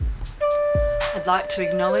I'd like to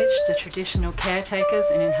acknowledge the traditional caretakers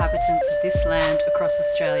and inhabitants of this land across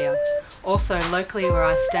Australia. Also, locally where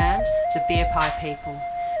I stand, the Birpai people,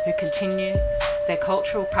 who continue their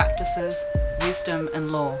cultural practices, wisdom and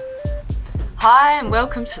law. Hi and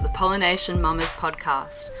welcome to the Pollination Mamas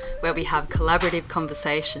podcast, where we have collaborative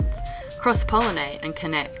conversations, cross-pollinate and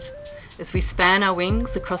connect, as we span our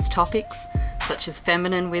wings across topics such as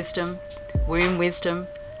feminine wisdom, womb wisdom,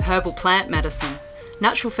 herbal plant medicine,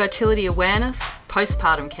 natural fertility awareness,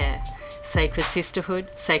 postpartum care, sacred sisterhood,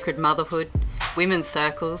 sacred motherhood, women's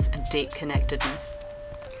circles and deep connectedness.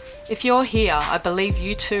 If you're here, I believe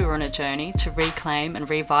you too are on a journey to reclaim and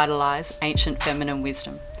revitalise ancient feminine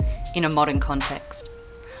wisdom in a modern context,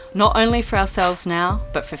 not only for ourselves now,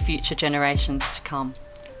 but for future generations to come.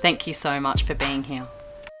 Thank you so much for being here.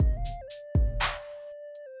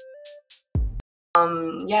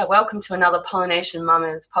 Welcome to another Pollination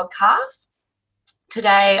Mamas podcast.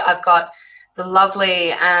 Today I've got the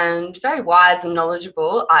lovely and very wise and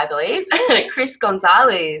knowledgeable, I believe, Chris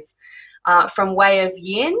Gonzalez from Way of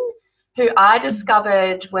Yin, who I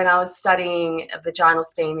discovered when I was studying vaginal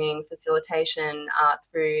steaming facilitation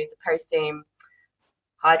through the Peristeam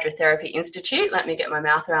Hydrotherapy Institute. Let me get my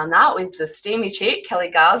mouth around that with the steamy chick, Kelly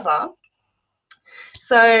Garza.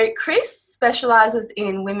 So Chris specialises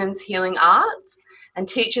in women's healing arts and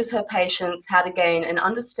teaches her patients how to gain an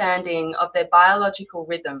understanding of their biological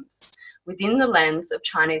rhythms within the lens of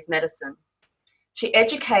Chinese medicine. She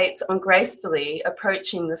educates on gracefully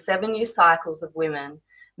approaching the 7-year cycles of women,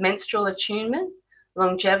 menstrual attunement,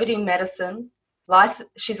 longevity medicine.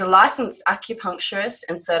 She's a licensed acupuncturist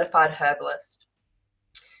and certified herbalist.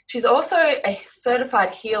 She's also a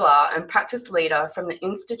certified healer and practice leader from the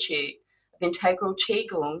Institute of Integral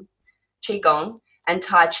Qigong and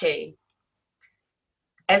Tai Chi.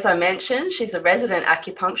 As I mentioned, she's a resident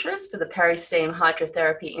acupuncturist for the Peristeam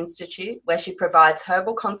Hydrotherapy Institute, where she provides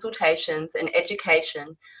herbal consultations and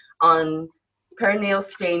education on perineal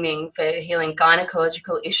steaming for healing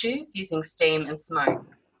gynecological issues using steam and smoke.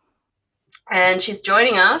 And she's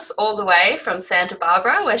joining us all the way from Santa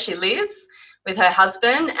Barbara, where she lives with her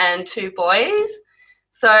husband and 2 boys.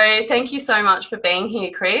 So thank you so much for being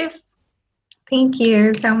here, Chris. Thank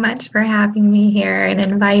you so much for having me here and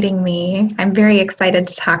inviting me. I'm very excited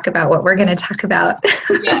to talk about what we're going to talk about.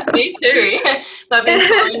 Yeah, me too. I've been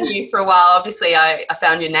following you for a while. Obviously, I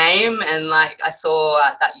found your name and I saw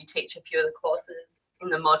that you teach a few of the courses in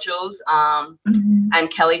the modules and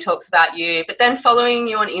Kelly talks about you. But then following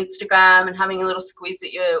you on Instagram and having a little squeeze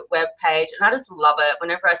at your webpage, and I just love it.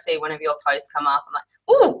 Whenever I see one of your posts come up, I'm like,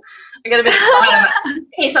 ooh, I get a bit excited.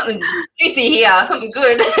 Here's something juicy here, something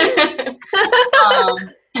good.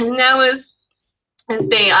 And there's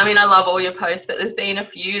been, I love all your posts, but there's been a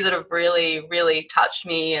few that have really, really touched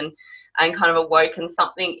me and kind of awoken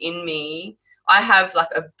something in me. I have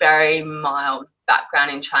a very mild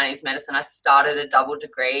background in Chinese medicine. I started a double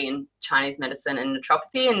degree in Chinese medicine and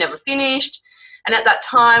naturopathy and never finished. And at that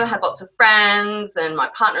time, I had lots of friends, and my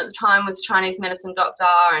partner at the time was a Chinese medicine doctor.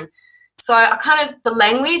 And so the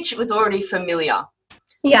language was already familiar.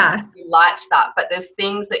 Yeah. I liked that. But there's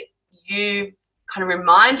things that you kind of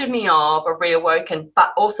reminded me of or reawoken,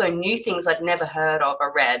 but also new things I'd never heard of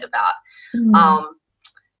or read about.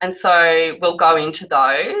 And so we'll go into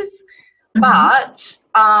those. But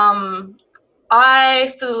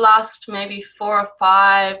I, for the last maybe 4 or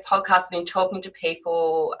 5 podcasts, have been talking to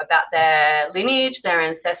people about their lineage, their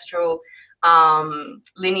ancestral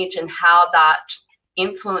lineage, and how that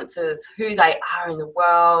influences who they are in the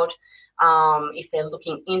world, if they're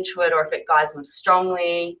looking into it or if it guides them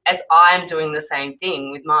strongly, as I'm doing the same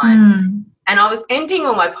thing with mine. And I was ending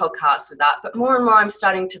all my podcasts with that, but more and more I'm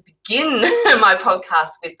starting to begin my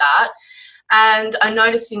podcast with that. And I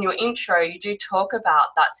noticed in your intro you do talk about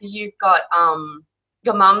that. So you've got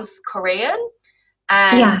your mum's Korean,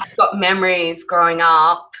 and you've got memories growing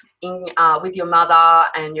up with your mother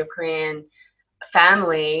and your Korean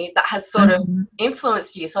family that has sort of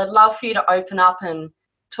influenced you. So I'd love for you to open up and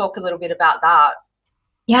talk a little bit about that.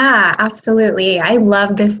 Yeah, absolutely. I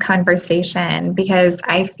love this conversation because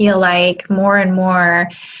I feel like more and more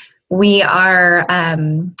we are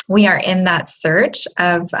in that search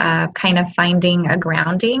of kind of finding a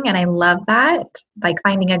grounding. And I love that,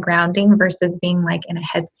 finding a grounding versus being in a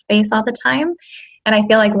headspace all the time. And I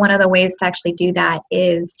feel like one of the ways to actually do that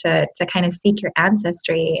is to kind of seek your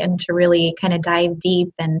ancestry and to really kind of dive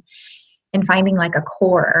deep and finding a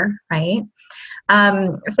core, right?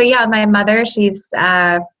 My mother, she's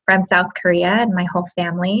from South Korea, and my whole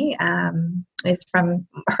family is from,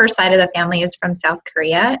 her side of the family is from South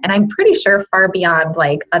Korea, and I'm pretty sure far beyond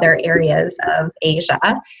other areas of Asia.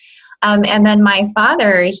 And then my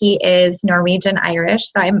father, he is Norwegian Irish,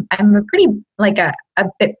 so I'm a pretty like a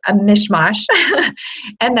bit a mishmash.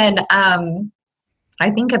 And then I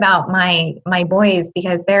think about my boys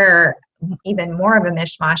because they're even more of a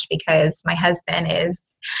mishmash because my husband is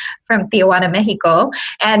from Tijuana, Mexico,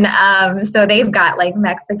 and so they've got like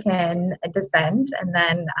Mexican descent and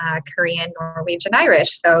then Korean, Norwegian,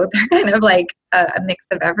 Irish. So they're kind of like a mix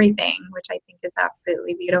of everything, which I think is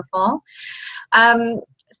absolutely beautiful.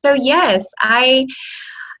 So yes,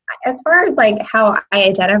 as far as like how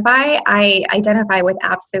I identify with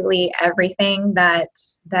absolutely everything that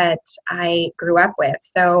I grew up with.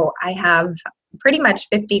 So I have pretty much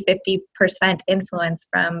 50% influence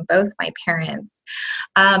from both my parents.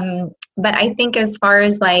 But I think as far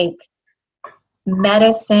as like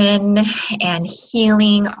medicine and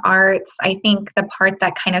healing arts, I think the part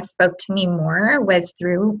that kind of spoke to me more was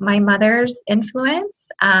through my mother's influence.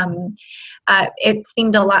 It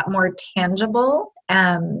seemed a lot more tangible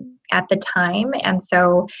at the time. And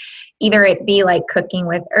so either it be like cooking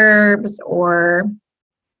with herbs or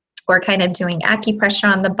kind of doing acupressure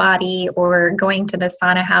on the body or going to the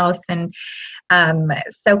sauna house and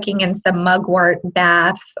soaking in some mugwort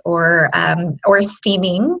baths or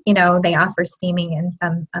steaming. You know, they offer steaming in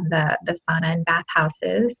some of the sauna and bath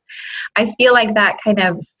houses. I feel like that kind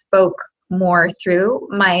of spoke more through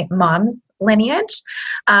my mom's lineage.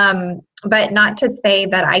 But not to say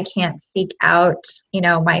that I can't seek out, you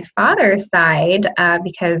know, my father's side,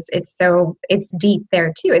 because it's deep there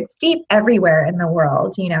too. It's deep everywhere in the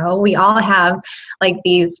world. You know, we all have like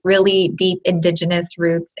these really deep indigenous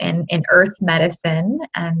roots in earth medicine.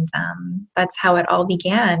 And that's how it all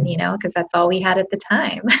began, you know, because that's all we had at the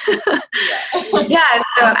time. Yeah.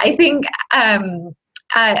 So I think,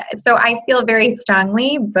 so I feel very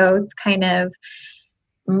strongly both kind of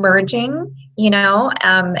merging, you know,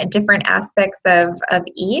 different aspects of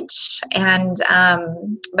each. And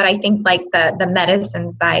but I think like the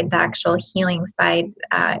medicine side, the actual healing side,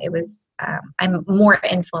 I'm more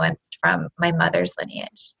influenced from my mother's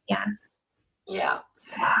lineage. Yeah. Yeah.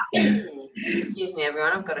 Excuse me,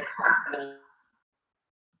 everyone. I've got a cough.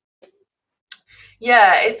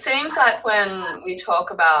 Yeah, it seems like when we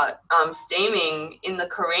talk about steaming in the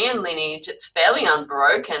Korean lineage, it's fairly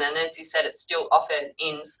unbroken. And as you said, it's still offered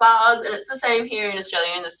in spas. And it's the same here in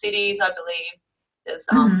Australia, in the cities, I believe. There's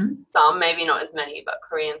some, maybe not as many, but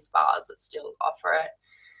Korean spas that still offer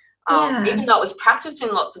it. Even though it was practiced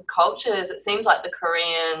in lots of cultures, it seems like the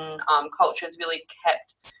Korean culture has really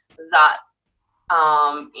kept that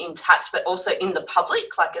intact, but also in the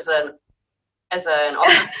public, like as an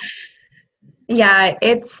offering. Yeah,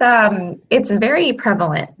 it's very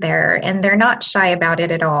prevalent there, and they're not shy about it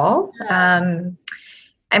at all.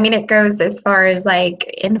 I mean, it goes as far as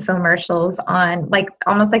like infomercials on like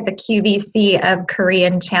almost like the QVC of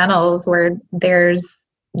Korean channels where there's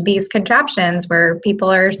these contraptions where people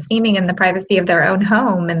are steaming in the privacy of their own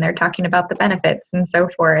home and they're talking about the benefits and so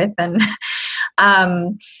forth. And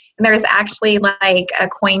there's actually like a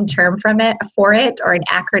coined term for it or an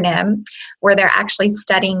acronym where they're actually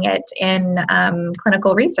studying it in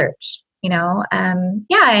clinical research, you know. And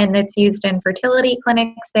it's used in fertility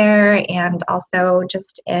clinics there and also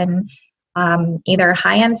just in either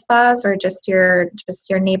high-end spas or just your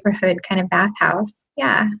neighborhood kind of bathhouse.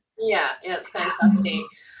 Yeah, it's fantastic.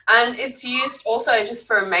 And it's used also just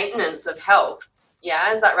for maintenance of health.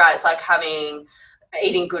 Yeah, is that right? It's like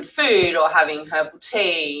eating good food or having herbal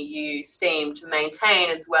tea, you steam to maintain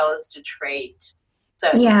as well as to treat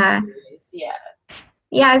certain injuries.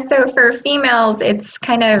 Yeah, so for females, it's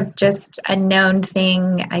kind of just a known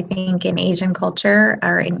thing, I think, in Asian culture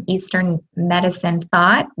or in Eastern medicine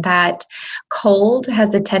thought that cold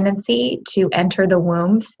has a tendency to enter the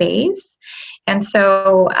womb space. And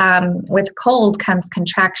so with cold comes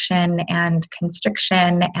contraction and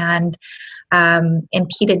constriction and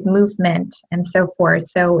impeded movement and so forth.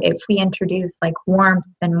 So if we introduce like warmth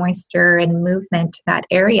and moisture and movement to that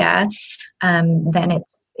area, then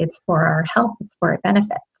it's for our health, it's for our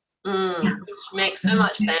benefit. Which makes so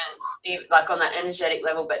much sense, like on that energetic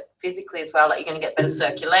level, but physically as well. Like you're going to get better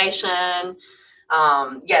circulation.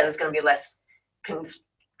 There's going to be less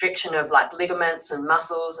constriction of like ligaments and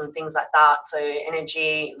muscles and things like that. So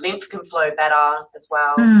energy, lymph can flow better as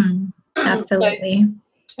well. Absolutely.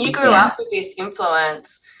 So you grew up with this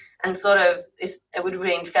influence and sort of it would have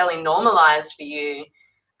been fairly normalized for you.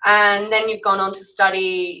 And then you've gone on to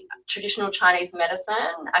study traditional Chinese medicine,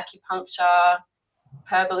 acupuncture,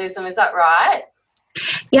 herbalism. Is that right?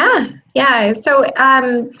 Yeah. So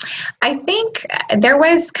I think there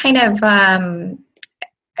was kind of,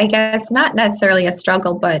 I guess, not necessarily a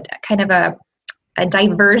struggle, but kind of a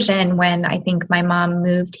diversion when I think my mom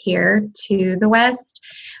moved here to the West,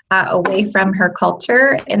 away from her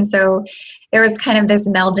culture. And so there was kind of this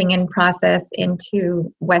melding in process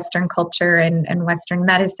into Western culture and Western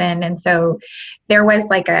medicine. And so there was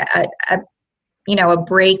like a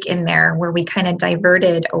break in there where we kind of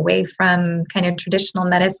diverted away from kind of traditional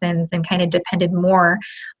medicines and kind of depended more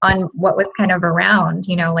on what was kind of around,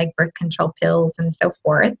 like birth control pills and so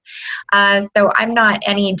forth. So I'm not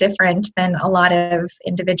any different than a lot of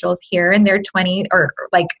individuals here in their 20s or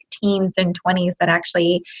like teens and 20s that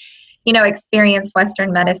actually, experience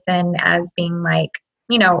Western medicine as being like,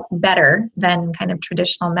 better than kind of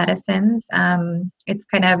traditional medicines. It's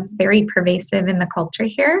kind of very pervasive in the culture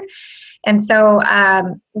here. And so, I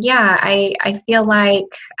feel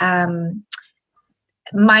like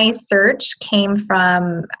my search came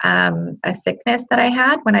from a sickness that I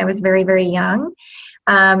had when I was very, very young,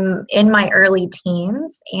 in my early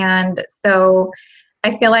teens. And so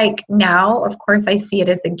I feel like now, of course, I see it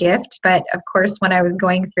as a gift, but of course, when I was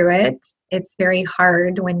going through it, it's very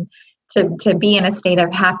hard to be in a state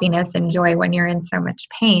of happiness and joy when you're in so much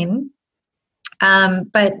pain.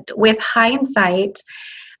 But with hindsight,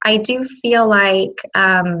 I do feel like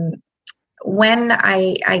when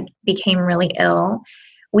I became really ill,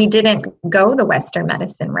 we didn't go the Western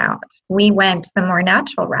medicine route. We went the more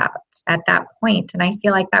natural route at that point. And I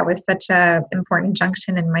feel like that was such an important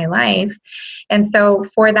junction in my life. And so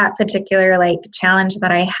for that particular challenge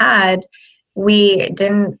that I had, we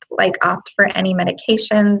didn't opt for any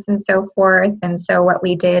medications and so forth. And so what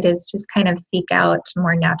we did is just kind of seek out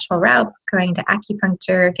more natural routes, going to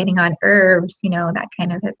acupuncture, getting on herbs, that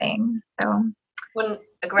kind of a thing. So when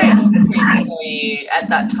a great imprint for you at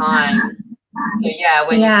that time. So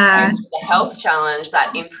when you faced with the health challenge,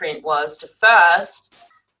 that imprint was to first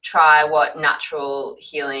try what natural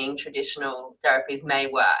healing traditional therapies may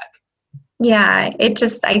work. Yeah,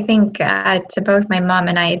 I think to both my mom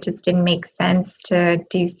and I, it just didn't make sense to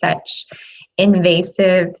do such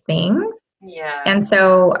invasive things. Yeah. And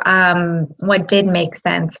so what did make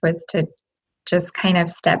sense was to just kind of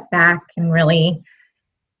step back and really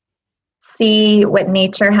see what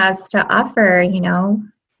nature has to offer,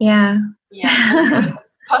 Yeah. Yeah.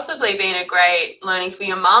 Possibly been a great learning for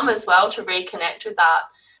your mom as well to reconnect with that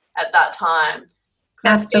at that time.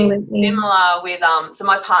 Absolutely. Similar with so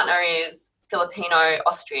my partner is Filipino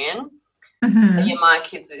Austrian. Mm-hmm. Yeah, my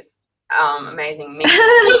kids is amazing mix of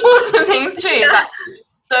lots of things too. But,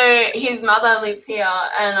 so his mother lives here,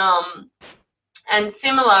 and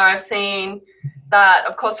similar, I've seen that,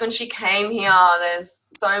 of course, when she came here, there's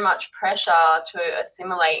so much pressure to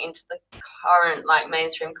assimilate into the current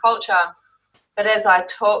mainstream culture. But as I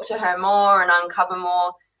talk to her more and uncover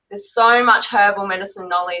more, there's so much herbal medicine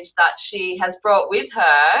knowledge that she has brought with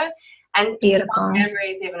her, and some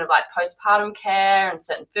memories even of postpartum care and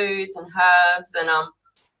certain foods and herbs, and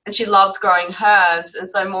she loves growing herbs, and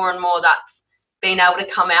so more and more that's been able to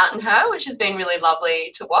come out in her, which has been really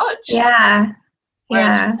lovely to watch. Yeah.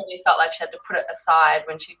 Whereas she probably felt like she had to put it aside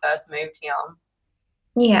when she first moved here.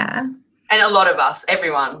 Yeah. And a lot of us,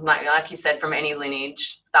 everyone, like you said, from any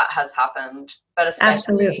lineage, that has happened. But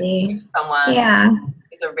especially if someone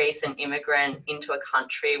is a recent immigrant into a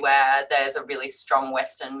country where there's a really strong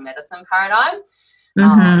Western medicine paradigm,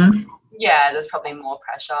 there's probably more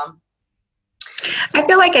pressure. I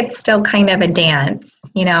feel like it's still kind of a dance,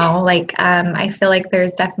 I feel like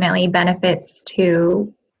there's definitely benefits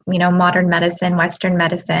to, modern medicine, Western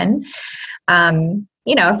medicine.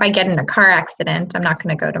 If I get in a car accident, I'm not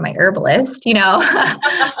going to go to my herbalist, and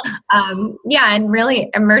really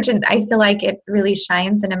I feel like it really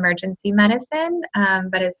shines in emergency medicine.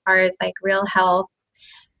 But as far as real health,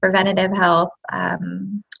 preventative health, I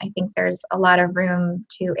think there's a lot of room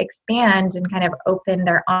to expand and kind of open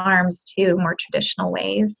their arms to more traditional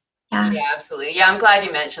ways. Yeah, absolutely. Yeah, I'm glad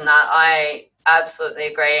you mentioned that. I absolutely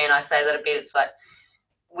agree. And I say that a bit. It's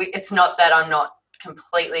it's not that I'm not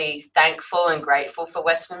completely thankful and grateful for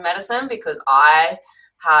Western medicine, because I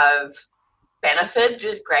have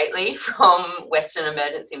benefited greatly from Western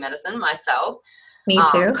emergency medicine myself. Me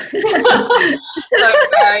too. So I'm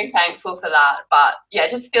very thankful for that. But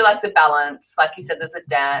just feel like the balance, like you said, there's a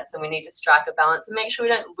dance, and we need to strike a balance and make sure we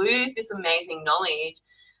don't lose this amazing knowledge,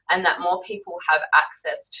 and that more people have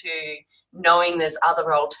access to knowing there's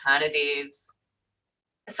other alternatives,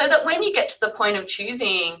 so that when you get to the point of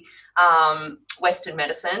choosing Western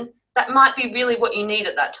medicine, that might be really what you need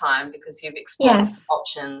at that time, because you've explored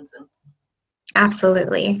options.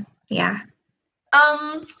 Absolutely. Yeah.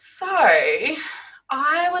 So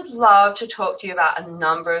I would love to talk to you about a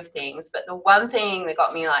number of things, but the one thing that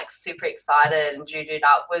got me like super excited and jujed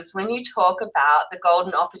up was when you talk about the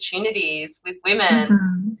golden opportunities with women.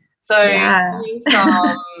 Mm-hmm. So Yeah. coming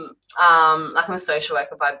from, like I'm a social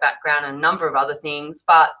worker by background and a number of other things,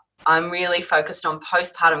 but I'm really focused on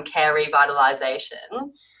postpartum care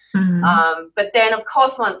revitalization. Mm-hmm. But then, of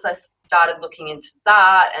course, once I started looking into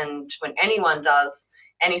that, and when anyone does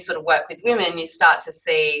any sort of work with women, you start to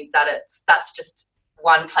see that that's just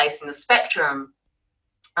one place in the spectrum,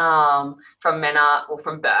 from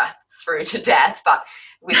from birth through to death. But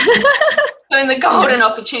with doing the golden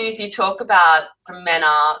opportunities you talk about from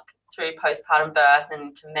menarche through postpartum birth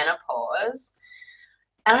and to menopause.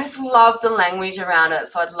 And I just love the language around it.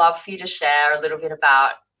 So I'd love for you to share a little bit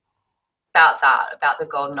about that, about the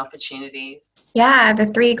golden opportunities. Yeah, the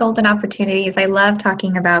three golden opportunities. I love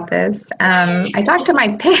talking about this. I talk to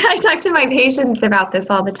my I talk to my patients about this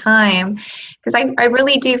all the time because I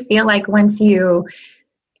really do feel like once you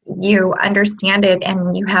understand it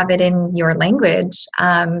and you have it in your language,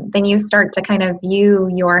 then you start to kind of view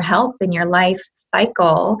your health and your life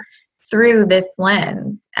cycle through this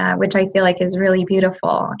lens, which I feel like is really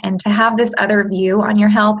beautiful. And to have this other view on your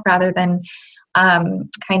health rather than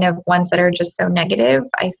kind of ones that are just so negative,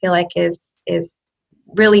 I feel like is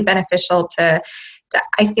really beneficial to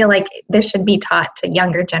I feel like this should be taught to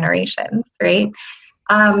younger generations, right?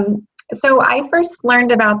 So I first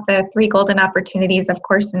learned about the three golden opportunities, of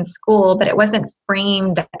course, in school, but it wasn't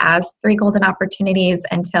framed as three golden opportunities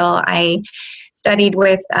until I studied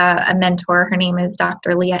with a mentor. Her name is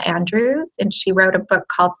Dr. Leah Andrews, and she wrote a book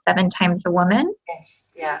called 7 Times a Woman.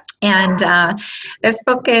 Yes, yeah. And this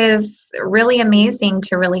book is really amazing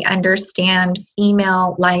to really understand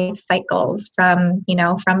female life cycles from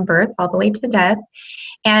birth all the way to death,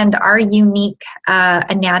 and our unique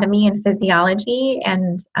anatomy and physiology,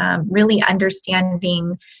 and really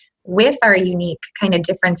understanding with our unique kind of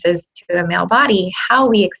differences to a male body, how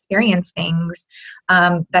we experience things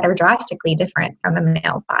that are drastically different from a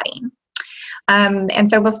male's body. And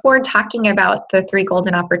so before talking about the three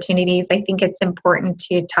golden opportunities, I think it's important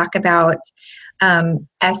to talk about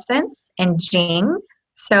essence and Jing.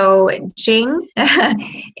 So Jing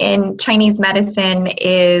in Chinese medicine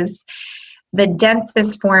is the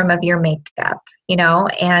densest form of your makeup,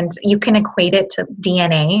 and you can equate it to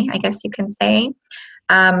DNA, I guess you can say.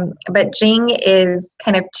 But Jing is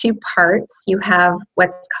kind of two parts. You have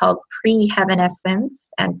what's called pre-heaven essence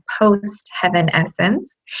and post-heaven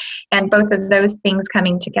essence. And both of those things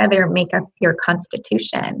coming together make up your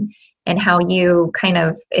constitution and how you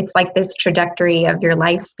it's like this trajectory of your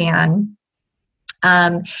lifespan.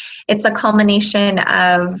 It's a culmination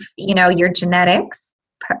of, your genetics,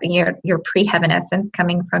 your pre-heaven essence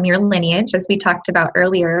coming from your lineage, as we talked about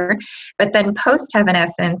earlier. But then post-heaven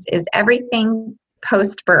essence is everything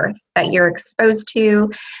post-birth that you're exposed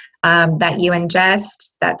to, that you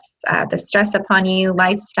ingest, that's the stress upon you,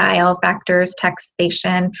 lifestyle factors,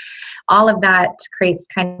 taxation, all of that creates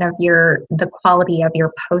kind of the quality of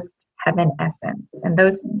your post-heaven essence. And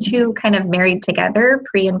those two kind of married together,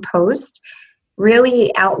 pre and post,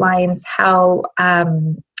 really outlines how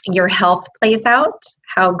your health plays out,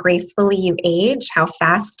 how gracefully you age, how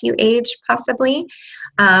fast you age possibly,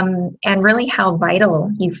 and really how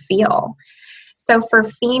vital you feel. So for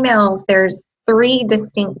females, there's 3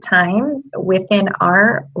 distinct times within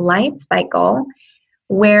our life cycle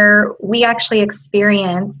where we actually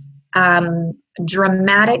experience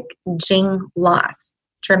dramatic Jing loss,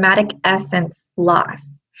 dramatic essence loss.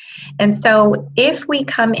 And so if we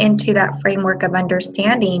come into that framework of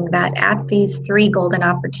understanding that at these 3 golden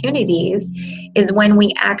opportunities is when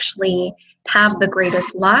we actually have the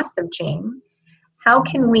greatest loss of Jing, how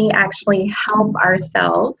can we actually help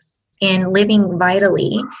ourselves in living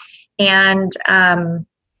vitally and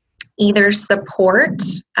either support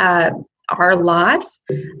our loss,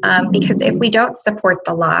 because if we don't support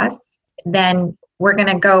the loss, then we're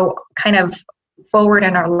going to go kind of forward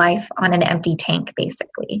in our life on an empty tank,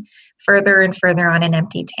 basically, further and further on an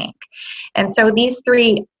empty tank. And so these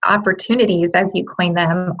 3 opportunities, as you coin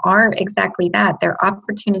them, are exactly that. They're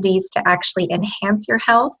opportunities to actually enhance your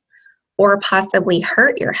health or possibly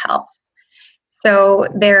hurt your health. So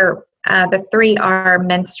they're the 3 are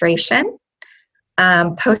menstruation,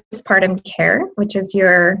 postpartum care, which is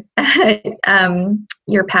your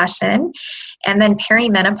passion, and then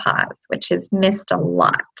perimenopause, which is missed a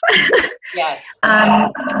lot. Yes.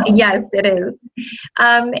 Yes, it is.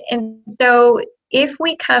 And so if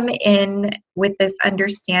we come in with this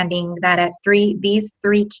understanding that at these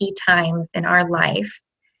 3 key times in our life,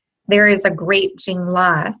 there is a great Jing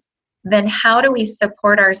loss, then how do we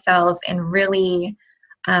support ourselves in really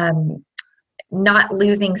not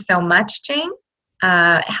losing so much Jing,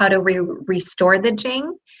 how to restore the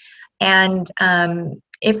Jing. And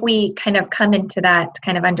if we kind of come into that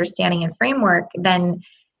kind of understanding and framework, then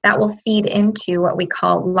that will feed into what we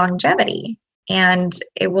call longevity. And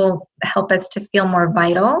it will help us to feel more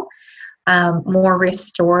vital, more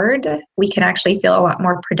restored. We can actually feel a lot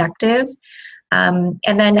more productive. And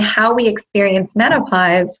then how we experience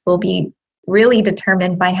menopause will be really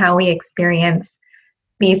determined by how we experience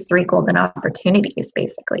these 3 golden opportunities,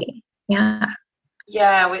 basically. Yeah.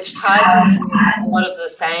 Yeah, which ties into a lot of the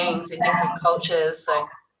sayings in different cultures. So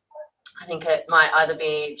I think it might either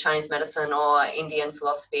be Chinese medicine or Indian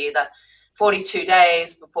philosophy that 42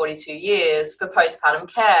 days for 42 years for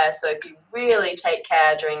postpartum care. So if you really take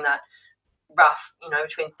care during that rough,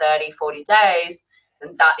 between 30, 40 days,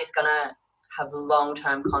 then that is going to have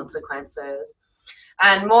long-term consequences.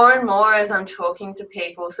 And more as I'm talking to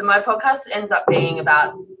people, so my podcast ends up being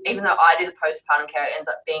about, even though I do the postpartum care, it ends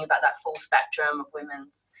up being about that full spectrum of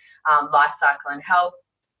women's life cycle and health.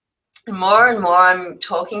 And more I'm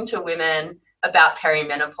talking to women about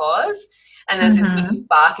perimenopause, and there's this little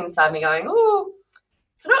spark inside me going, oh,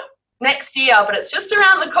 it's not next year, but it's just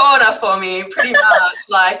around the corner for me, pretty much.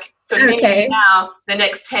 Like for me now, the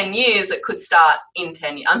next 10 years, it could start in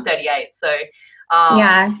 10 years. I'm 38, so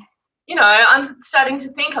yeah. I'm starting to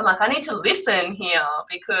think, I'm like, I need to listen here,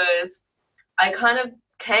 because I kind of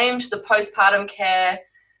came to the postpartum care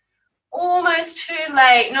almost too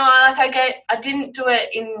late. No, I didn't do it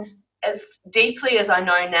in as deeply as I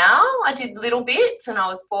know now. I did little bits, and I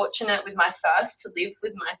was fortunate with my first to live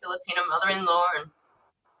with my Filipino mother-in-law, and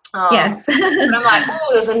yes. but I'm like, oh,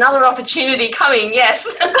 there's another opportunity coming,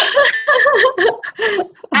 yes.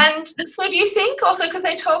 And so do you think also, because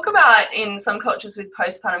they talk about in some cultures with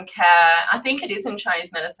postpartum care, I think it is in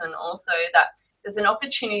Chinese medicine also, that there's an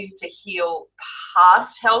opportunity to heal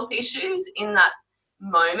past health issues in that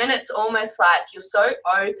moment. It's almost like you're so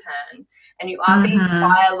open and you are being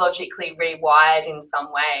biologically rewired in some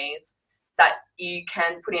ways that you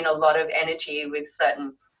can put in a lot of energy with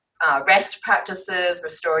certain rest practices,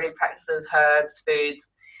 restorative practices, herbs, foods.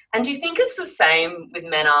 And do you think it's the same with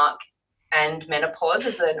menarche and menopause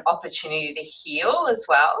as an opportunity to heal as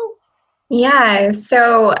well? Yeah,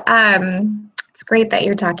 so it's great that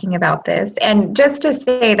you're talking about this. And just to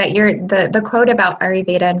say that the quote about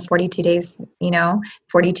Ayurveda in 42 days,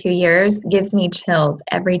 42 years gives me chills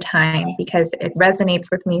every time, because it resonates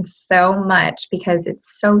with me so much, because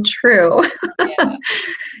it's so true. Yeah.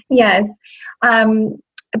 Yes.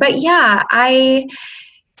 But yeah,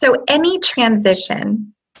 so any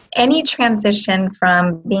transition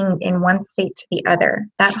from being in one state to the other,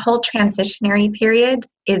 that whole transitionary period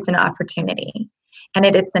is an opportunity, and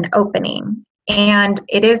it's an opening, and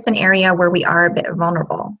it is an area where we are a bit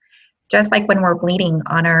vulnerable. Just like when we're bleeding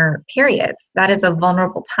on our periods, that is a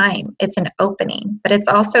vulnerable time. It's an opening, but it's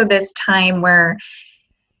also this time where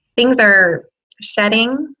things are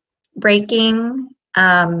shedding, breaking,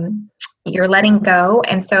 you're letting go.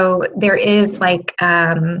 And so there is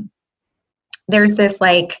there's this,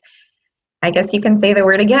 I guess you can say the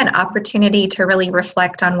word again, opportunity to really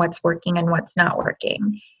reflect on what's working and what's not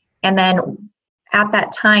working. And then at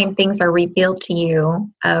that time, things are revealed to you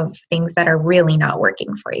of things that are really not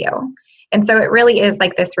working for you. And so it really is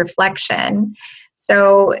like this reflection.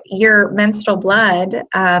 So your menstrual blood,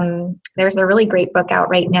 there's a really great book out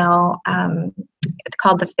right now. It's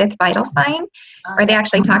called The Fifth Vital Sign, where they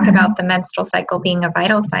actually talk about the menstrual cycle being a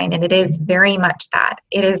vital sign. And it is very much that.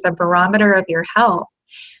 It is a barometer of your health.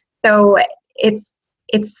 So it's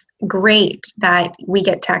great that we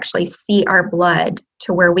get to actually see our blood,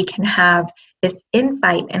 to where we can have this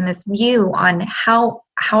insight and this view on how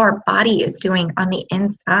our body is doing on the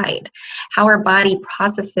inside, how our body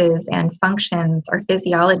processes and functions, our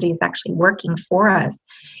physiology is actually working for us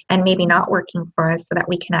and maybe not working for us, so that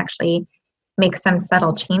we can actually make some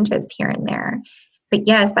subtle changes here and there. But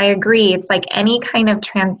yes, I agree. It's like any kind of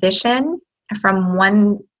transition from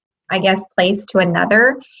one, I guess, place to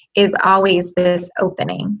another is always this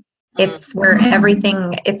opening. It's where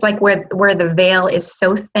everything, it's like where the veil is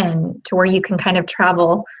so thin to where you can kind of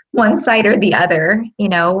travel one side or the other,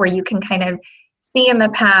 where you can kind of see in the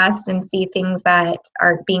past and see things that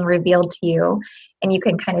are being revealed to you. And you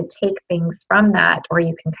can kind of take things from that, or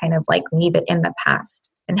you can kind of leave it in the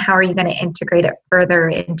past. And how are you going to integrate it further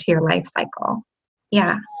into your life cycle?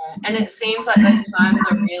 Yeah. And it seems like those times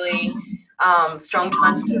are really strong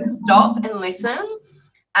times to stop and listen.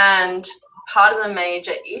 And part of the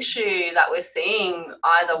major issue that we're seeing,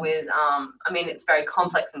 either with, it's very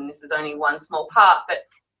complex and this is only one small part, but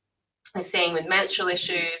we're seeing with menstrual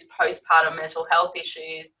issues, postpartum mental health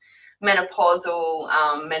issues, menopausal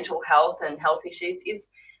mental health and health issues is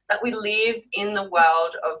that we live in the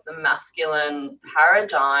world of the masculine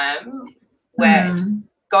paradigm where it's just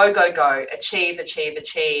go, go, go, achieve, achieve,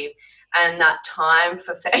 achieve. And that time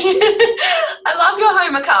for I love your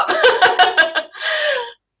Homer cup.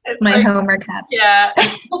 It's my Homer cup. Yeah.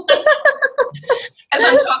 As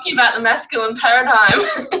I'm talking about the masculine paradigm,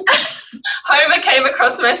 Homer came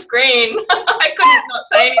across my screen. I couldn't not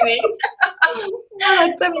say anything. Oh,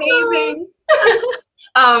 it's amazing.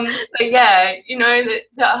 So yeah, you know,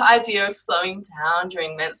 the idea of slowing down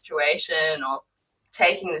during menstruation or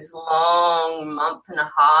taking this long month and a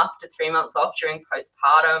half to 3 months off during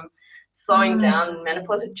postpartum, slowing down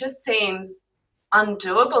menopause, it just seems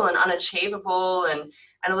undoable and unachievable and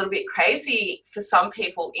a little bit crazy for some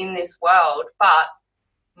people in this world. But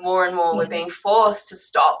more and more we're being forced to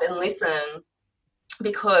stop and listen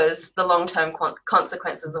because the long-term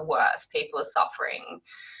consequences are worse. People are suffering.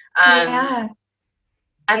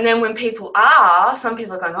 And then when some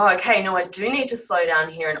people are going, oh, okay, no, I do need to slow down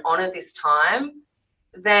here and honour this time.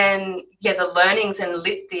 Then, the learnings and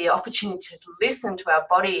the opportunity to listen to our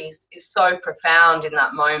bodies is so profound in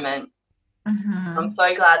that moment. I'm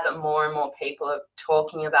so glad that more and more people are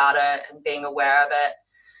talking about it and being aware of it.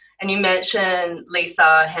 And you mentioned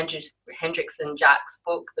Lisa Hendrickson-Jack's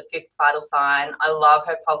book, The Fifth Vital Sign. I love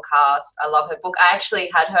her podcast. I love her book. I actually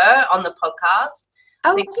had her on the podcast.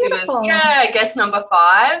 Oh, beautiful. Guest number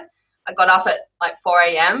 5. I got up at like 4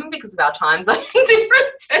 a.m. because of our time zone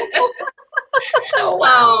difference. Oh,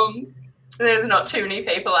 wow. There's not too many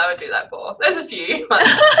people I would do that for. There's a few.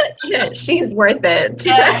 Yeah, she's worth it.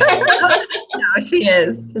 Yeah. No, she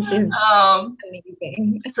is. She's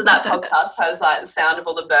amazing. So that podcast has like the sound of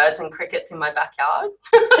all the birds and crickets in my backyard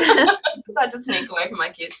because I just sneak away from my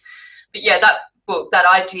kids. But yeah, that book, that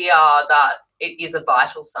idea that it is a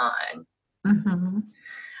vital sign.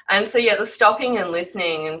 And so, the stopping and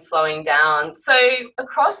listening and slowing down. So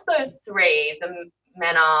across those 3, the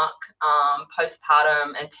menarche,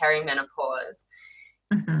 postpartum and perimenopause,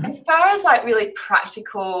 as far as like really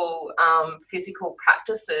practical physical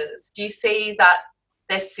practices, do you see that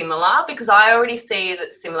they're similar? Because I already see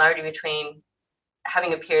that similarity between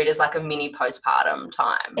having a period is like a mini postpartum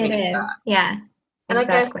time. It is, yeah. And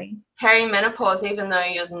exactly. I guess perimenopause, even though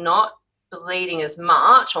you're not bleeding as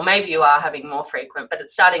much, or maybe you are having more frequent, but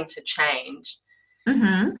it's starting to change.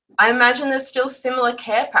 I imagine there's still similar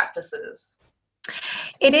care practices.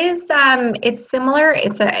 It is. It's similar.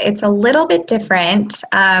 It's a little bit different.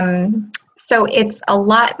 So it's a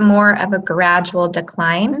lot more of a gradual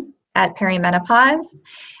decline at perimenopause.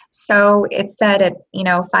 So it's said at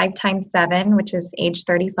 5 times 7, which is age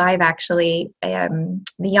 35. Actually, the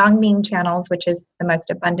Yang-Ming channels, which is the most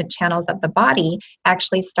abundant channels of the body,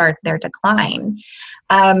 actually start their decline.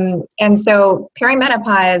 And so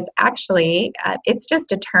perimenopause, actually, it's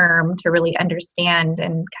just a term to really understand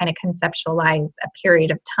and kind of conceptualize a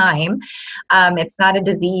period of time. It's not a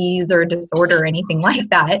disease or disorder or anything like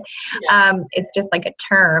that. It's just like a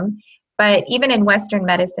term. But even in Western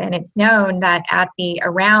medicine, it's known that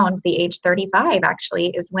around the age 35 actually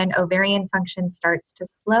is when ovarian function starts to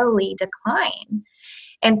slowly decline.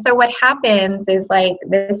 And so what happens is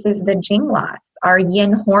this is the Jing loss. Our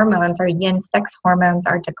yin hormones, our yin sex hormones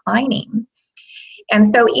are declining.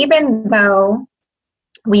 And so even though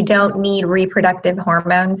we don't need reproductive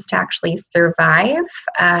hormones to actually survive,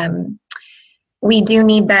 we do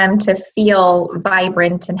need them to feel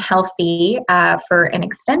vibrant and healthy for an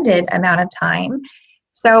extended amount of time.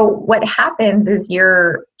 So what happens is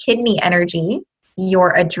your kidney energy,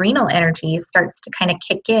 your adrenal energy starts to kind of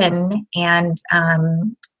kick in, and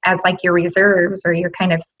as like your reserves or your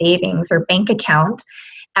kind of savings or bank account,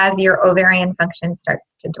 as your ovarian function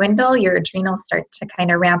starts to dwindle, your adrenals start to kind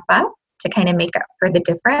of ramp up to kind of make up for the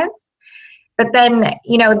difference. But then,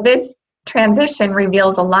 this transition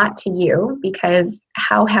reveals a lot to you, because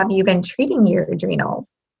how have you been treating your adrenals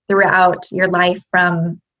throughout your life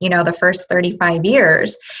from, the first 35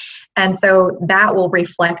 years? And so that will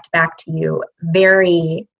reflect back to you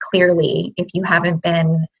very clearly if you haven't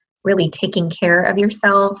been really taking care of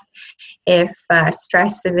yourself, if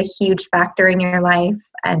stress is a huge factor in your life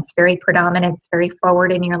and it's very predominant, it's very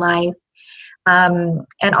forward in your life.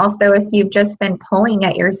 And also if you've just been pulling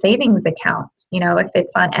at your savings account, if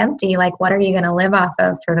it's on empty, like what are you going to live off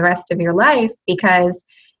of for the rest of your life? Because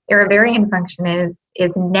your ovarian function is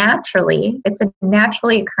naturally, it's a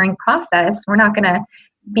naturally occurring process. We're not going to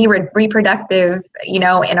be reproductive, in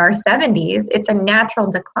our 70s. It's a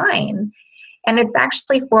natural decline. And it's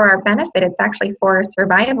actually for our benefit. It's actually for our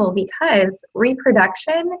survival, because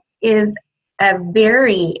reproduction is a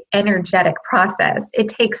very energetic process. It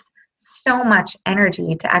takes so much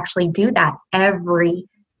energy to actually do that every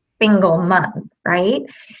single month, right?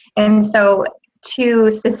 And so to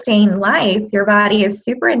sustain life, your body is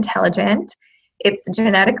super intelligent. It's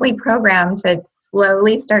genetically programmed to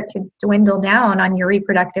slowly start to dwindle down on your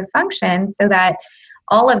reproductive function so that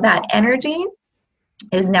all of that energy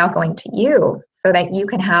is now going to you so that you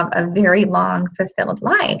can have a very long, fulfilled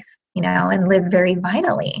life, and live very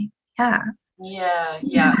vitally. Yeah. Yeah.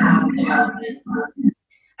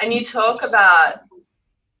 And you talk about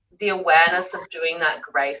the awareness of doing that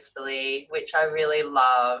gracefully, which I really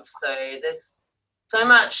love. So there's so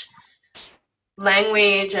much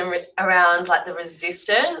language around like the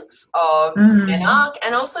resistance of menarche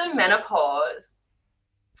and also menopause.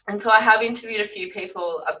 And so I have interviewed a few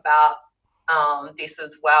people about this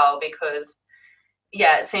as well, because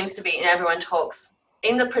it seems to be, and everyone talks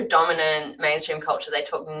in the predominant mainstream culture, they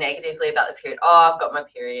talk negatively about the period. Oh, I've got my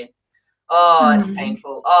period. Oh, it's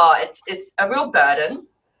painful. Oh, it's a real burden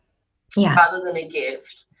rather than a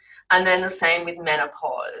gift. And then the same with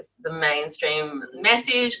menopause. The mainstream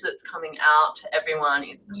message that's coming out to everyone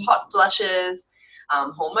is hot flushes,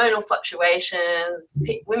 hormonal fluctuations,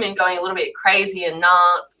 women going a little bit crazy and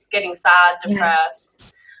nuts, getting sad,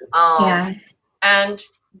 depressed. And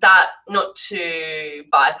that, not to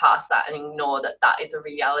bypass that and ignore that is a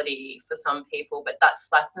reality for some people, but that's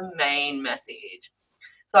like the main message.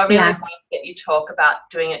 So I really like that you talk about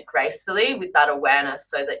doing it gracefully with that awareness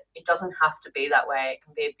so that it doesn't have to be that way. It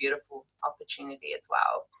can be a beautiful opportunity as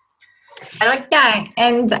well.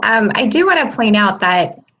 And I do want to point out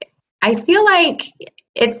that I feel like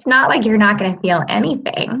it's not like you're not going to feel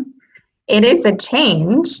anything. It is a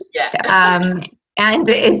change. And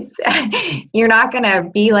it's you're not going to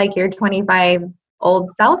be like your 25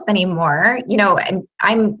 old self anymore. And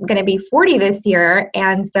I'm going to be 40 this year.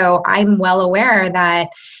 And so I'm well aware that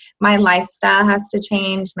my lifestyle has to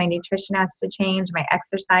change. My nutrition has to change. My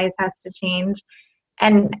exercise has to change.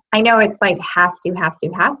 And I know it's like has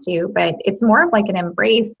to, but it's more of like an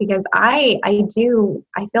embrace, because I feel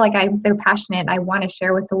like I'm so passionate. I want to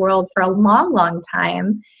share with the world for a long, long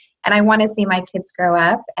time. And I want to see my kids grow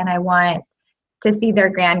up, and I want to see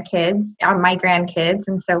their grandkids, my grandkids,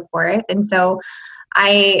 and so forth. And so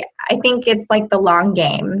I think it's like the long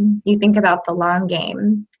game. You think about the long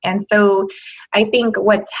game. And so I think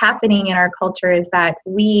what's happening in our culture is that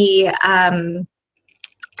we kind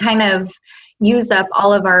of use up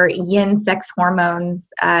all of our yin sex hormones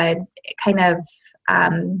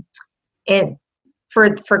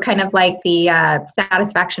for kind of like the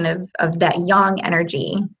satisfaction of that yang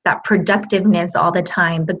energy, that productiveness all the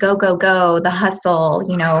time, the go, the hustle,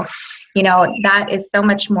 that is so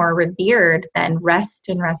much more revered than rest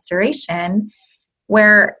and restoration,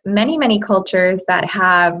 where many, many cultures that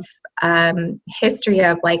have history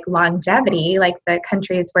of like longevity, like the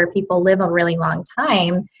countries where people live a really long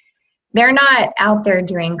time, they're not out there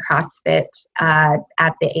doing CrossFit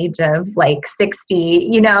at the age of like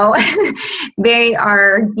 60, they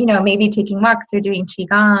are, maybe taking walks or doing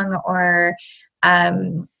Qigong or,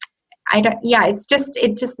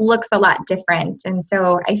 it just looks a lot different. And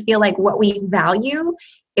so I feel like what we value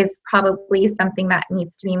is probably something that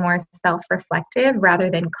needs to be more self-reflective rather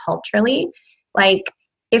than culturally. Like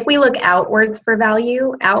if we look outwards for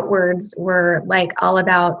value, outwards we're like all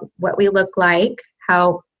about what we look like,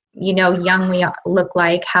 how young we look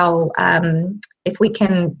like, how if we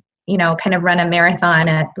can, kind of run a marathon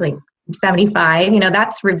at like 75,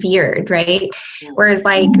 that's revered, right? Whereas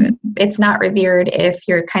like it's not revered if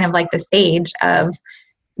you're kind of like the sage of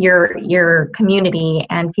your community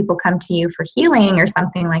and people come to you for healing or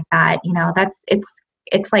something like that.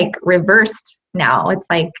 It's like reversed now. It's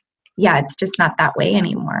like, it's just not that way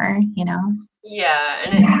anymore, Yeah,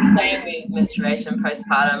 and it's the same with menstruation,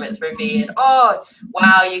 postpartum. It's revered. Oh,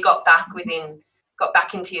 wow, you got back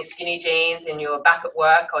into your skinny jeans and you were back at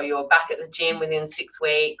work, or you were back at the gym within 6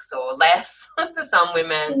 weeks or less for some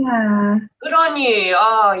women. Yeah. Good on you.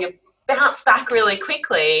 Oh, you bounced back really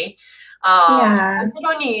quickly. Good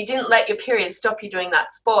on you. You didn't let your period stop you doing that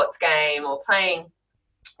sports game or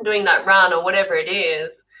doing that run or whatever it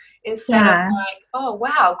is. Instead of like, oh,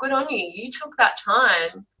 wow, good on you. You took that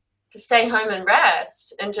time to stay home and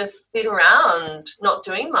rest and just sit around not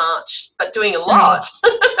doing much but doing a lot,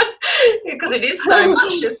 because it is so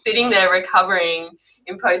much just sitting there recovering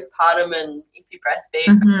in postpartum and if you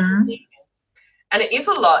breastfeed. And it is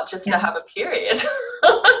a lot just to have a period.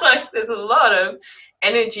 Like there's a lot of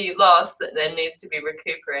energy loss that then needs to be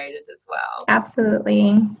recuperated as well.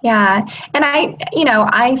 Absolutely. Yeah. And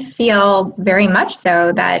I feel very much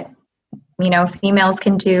so that females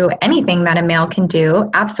can do anything that a male can do.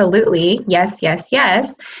 Absolutely. Yes.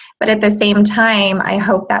 But at the same time, I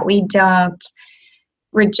hope that we don't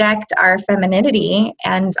reject our femininity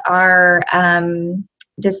and our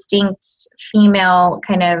distinct female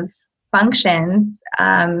kind of functions,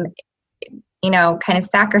 kind of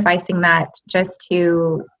sacrificing that just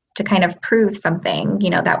to kind of prove something,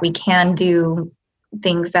 that we can do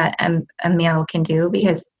things that a male can do,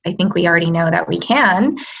 because I think we already know that we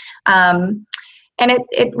can. And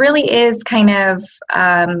it really is kind of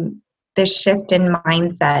this shift in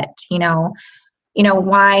mindset,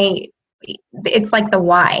 why. It's like the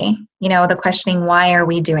why, the questioning, why are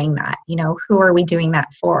we doing that? Who are we doing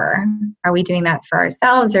that for? Are we doing that for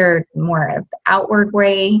ourselves or more of the outward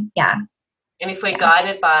way? Yeah. And if we're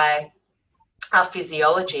guided by our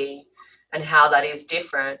physiology and how that is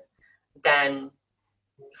different, then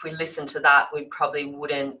if we listen to that, we probably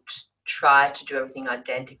wouldn't try to do everything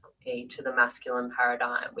identically to the masculine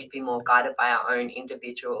paradigm. We'd be more guided by our own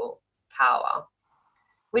individual power,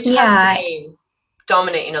 which has been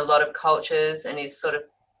dominant in a lot of cultures and is sort of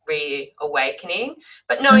reawakening.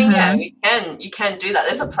 But knowing, you can do that.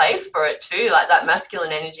 There's a place for it too. Like that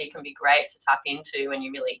masculine energy can be great to tap into when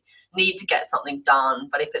you really need to get something done.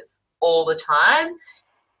 But if it's all the time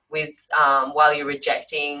with while you're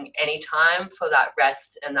rejecting any time for that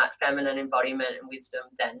rest and that feminine embodiment and wisdom,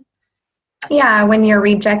 then when you're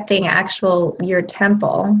rejecting your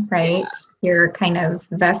temple, right? Your kind of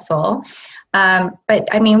vessel. But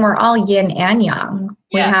I mean, we're all yin and yang.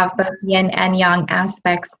 We have both yin and yang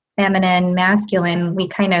aspects, feminine, masculine. We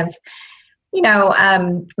kind of,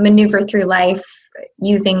 maneuver through life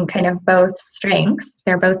using kind of both strengths.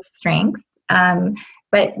 They're both strengths.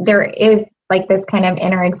 But there is like this kind of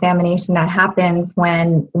inner examination that happens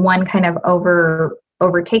when one kind of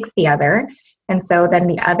overtakes the other. And so then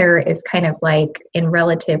the other is kind of like in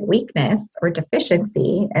relative weakness or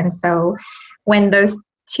deficiency. And so when those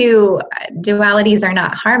two dualities are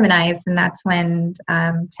not harmonized, and that's when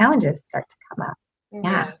challenges start to come up.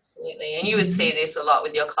 Yeah, absolutely. And you would see this a lot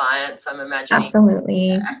with your clients, I'm imagining.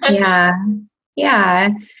 Absolutely. Yeah.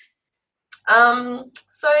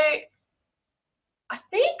 So I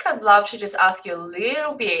think I'd love to just ask you a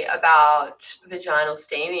little bit about vaginal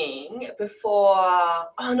steaming before.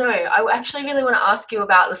 I actually really want to ask you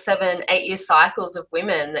about the 7-8 year cycles of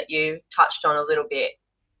women that you touched on a little bit.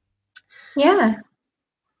 Yeah.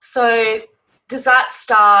 So does that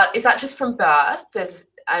start, is that just from birth?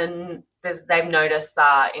 They've noticed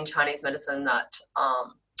that in Chinese medicine that,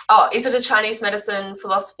 is it a Chinese medicine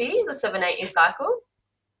philosophy, the 7-8 year cycle?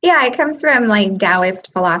 Yeah, it comes from like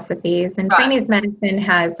Taoist philosophies, and Chinese medicine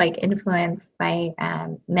has like influenced by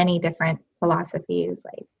many different philosophies.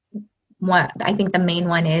 Like I think the main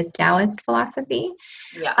one is Taoist philosophy.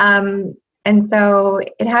 Yeah. And so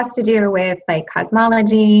it has to do with like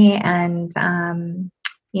cosmology and,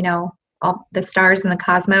 all the stars in the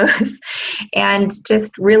cosmos and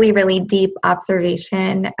just really, really deep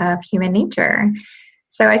observation of human nature.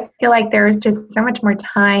 So I feel like there's just so much more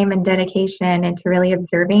time and dedication into really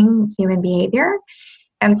observing human behavior.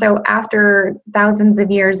 And so after thousands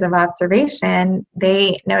of years of observation,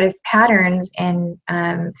 they noticed patterns in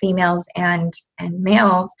females and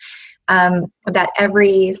males that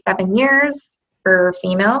every 7 years for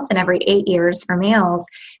females and every 8 years for males,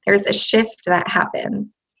 there's a shift that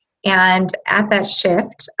happens. And at that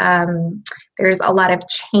shift, there's a lot of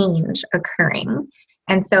change occurring.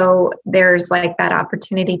 And so there's like that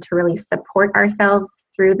opportunity to really support ourselves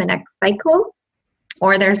through the next cycle,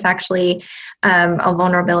 or there's actually a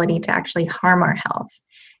vulnerability to actually harm our health.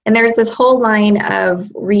 And there's this whole line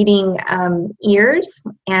of reading ears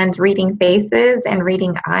and reading faces and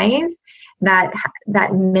reading eyes that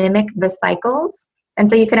mimic the cycles. And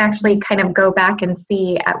so you can actually kind of go back and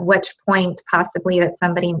see at which point possibly that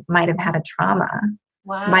somebody might have had a trauma.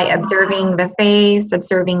 Wow. By observing the face,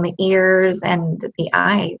 observing the ears, and the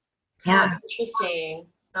eyes. Yeah. Interesting.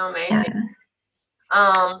 Amazing.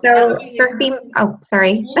 Yeah. So for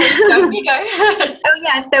sorry. You go.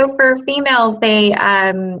 So for females, they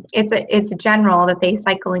it's general that they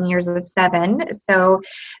cycle in years of 7. So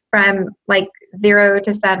from like 0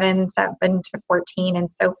 to 7, 7 to 14, and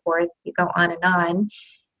so forth. You go on and on,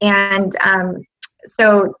 and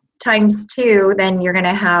so times 2, then you're going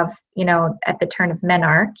to have, at the turn of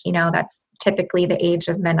menarche. That's typically the age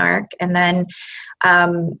of menarche, and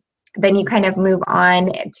then you kind of move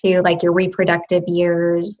on to like your reproductive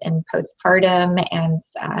years and postpartum and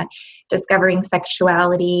discovering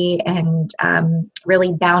sexuality and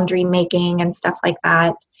really boundary making and stuff like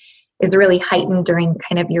that is really heightened during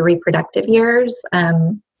kind of your reproductive years.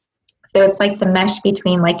 So it's like the mesh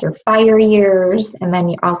between like your fire years and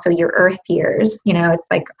then also your earth years. It's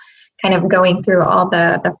like kind of going through all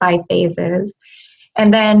the 5 phases.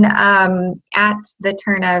 And then at the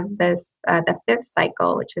turn of this, the fifth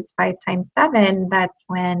cycle, which is 5 times 7, that's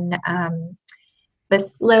when the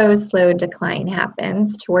slow decline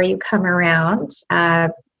happens to where you come around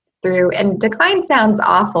through, and decline sounds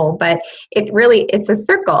awful, but it's a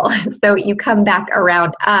circle. So you come back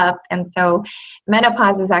around up. And so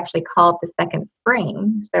menopause is actually called the second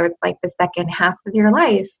spring. So it's like the second half of your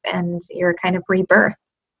life and your kind of rebirth.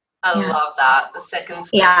 I love that. The second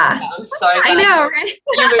spring. Yeah. I'm so glad I know, right?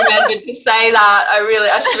 you remembered to say that.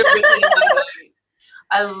 I should have written it in my notes.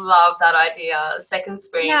 I love that idea. Second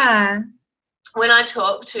spring. Yeah. When I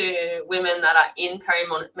talk to women that are in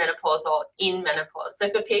perimenopause or in menopause, so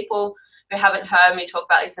for people who haven't heard me talk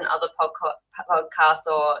about this in other podcasts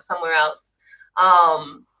or somewhere else,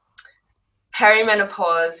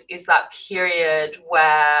 perimenopause is that period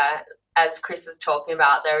where, as Chris is talking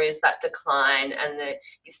about, there is that decline and you're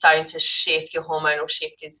starting to shift, your hormonal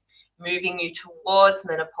shift is moving you towards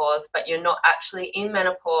menopause, but you're not actually in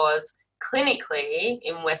menopause clinically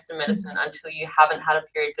in Western medicine until you haven't had a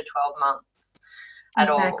period for 12 months at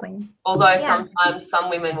all. Although sometimes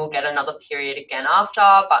some women will get another period again after,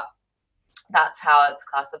 but that's how it's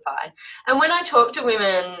classified. And when I talk to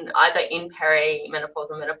women either in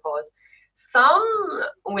perimenopause or menopause, some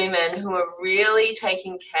women who are really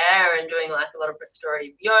taking care and doing like a lot of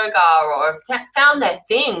restorative yoga or have found their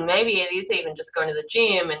thing, maybe it is even just going to the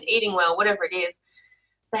gym and eating well, whatever it is,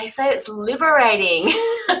 they say it's liberating.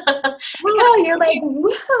 Oh, you're like,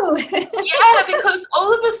 whoa. Yeah, because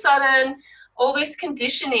all of a sudden, all this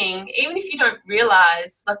conditioning, even if you don't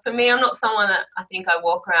realize, like for me, I'm not someone that I think I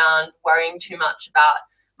walk around worrying too much about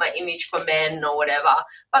my image for men or whatever,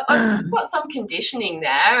 but I've still got some conditioning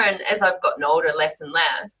there, and as I've gotten older, less and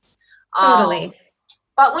less. Totally.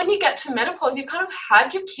 But when you get to menopause, you've kind of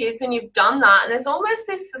had your kids and you've done that, and there's almost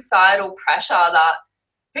this societal pressure that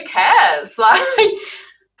who cares? Like,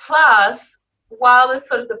 plus, while there's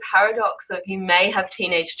sort of the paradox of you may have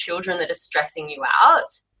teenage children that are stressing you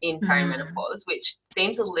out in perimenopause, which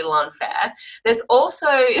seems a little unfair, there's also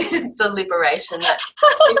the liberation that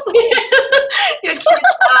your kids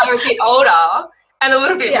are a bit older and a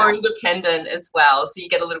little bit more independent as well. So you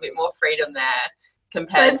get a little bit more freedom there.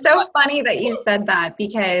 It's so funny that you said that,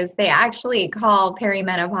 because they actually call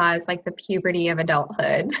perimenopause like the puberty of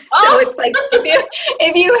adulthood. So it's like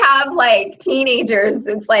if you have like teenagers,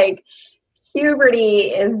 it's like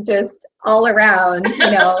puberty is just all around,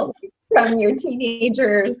 from your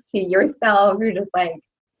teenagers to yourself. You're just like,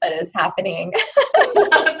 what is happening?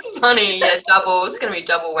 That's funny. Yeah, double. It's going to be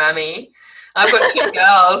double whammy. I've got 2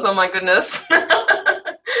 girls. Oh my goodness.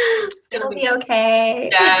 It'll be okay.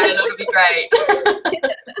 Yeah, it'll be great.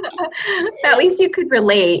 At least you could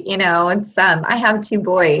relate, it's I have 2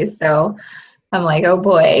 boys, so I'm like, oh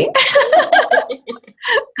boy.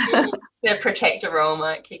 The protector role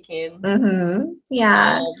might kick in.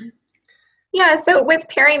 Yeah. So with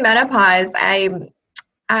perimenopause,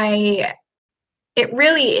 it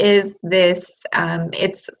really is this,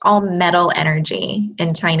 it's all metal energy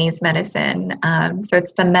in Chinese medicine. So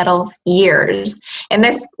it's the metal years. And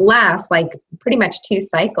this lasts like pretty much 2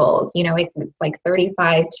 cycles. It's like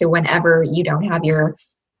 35 to whenever you don't have your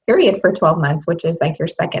period for 12 months, which is like your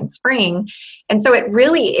second spring. And so it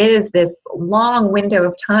really is this long window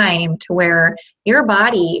of time to where your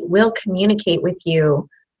body will communicate with you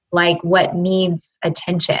like what needs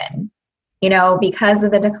attention. Because of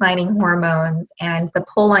the declining hormones and the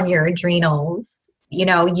pull on your adrenals,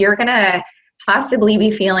 you're going to possibly be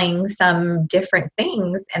feeling some different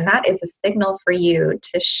things. And that is a signal for you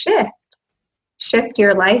to shift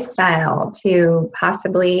your lifestyle, to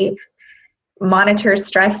possibly monitor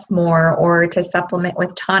stress more, or to supplement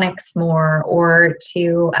with tonics more, or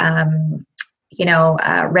to,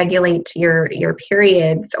 regulate your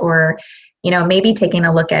periods, or maybe taking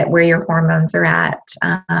a look at where your hormones are at.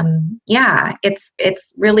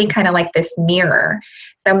 It's really kind of like this mirror.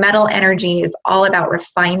 So metal energy is all about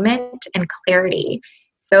refinement and clarity.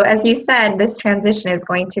 So as you said, this transition is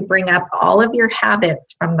going to bring up all of your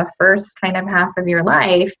habits from the first kind of half of your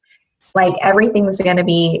life. Like everything's going to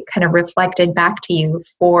be kind of reflected back to you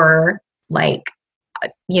for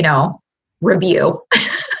review.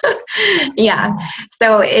 Yeah.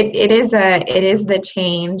 So it is the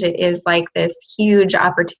change. It is like this huge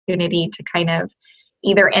opportunity to kind of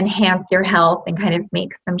either enhance your health and kind of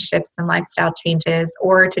make some shifts and lifestyle changes,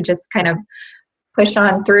 or to just kind of push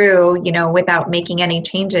on through, without making any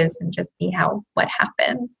changes and just see what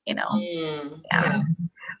happens,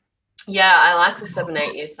 Yeah, I like the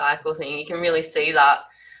 7-8 year cycle thing. You can really see that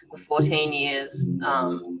the 14 years,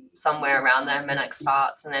 somewhere around there, Menarche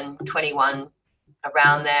starts, and then 21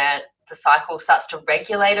 around there, the cycle starts to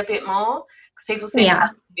regulate a bit more, because people seem to Yeah.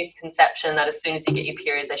 have a misconception that as soon as you get your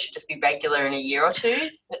periods, they should just be regular in a year or two.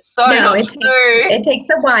 It's so No, not true. it takes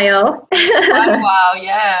a while. Quite a while,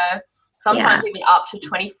 yeah. Sometimes Yeah. even up to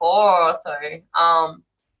 24 or so,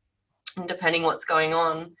 depending what's going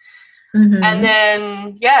on. And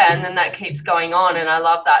then that keeps going on, and I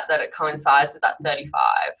love that it coincides with that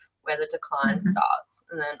 35 where the decline starts,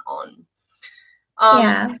 and then on.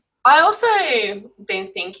 Yeah. I also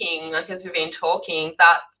been thinking, like, as we've been talking,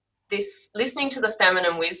 that this listening to the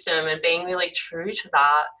feminine wisdom and being really true to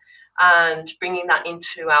that and bringing that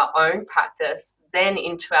into our own practice, then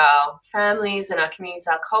into our families and our communities,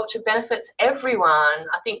 our culture, benefits everyone.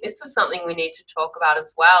 I think this is something we need to talk about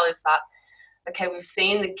as well, is that, okay, we've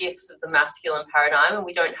seen the gifts of the masculine paradigm and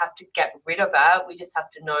we don't have to get rid of it. We just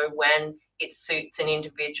have to know when it suits an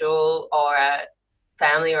individual or a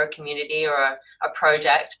family or a community or a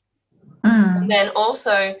project. And then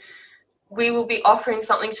also we will be offering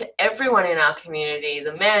something to everyone in our community,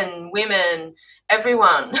 the men, women,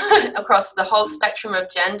 everyone across the whole spectrum of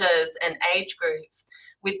genders and age groups,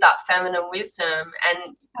 with that feminine wisdom.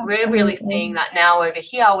 And we're really seeing that now over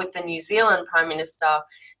here with the New Zealand Prime Minister,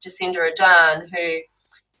 Jacinda Ardern, who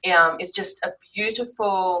is just a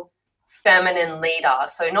beautiful feminine leader.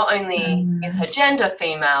 So not only is her gender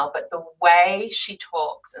female, but the way she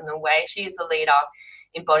talks and the way she is a leader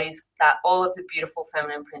embodies that all of the beautiful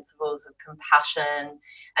feminine principles of compassion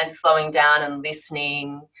and slowing down and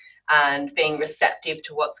listening and being receptive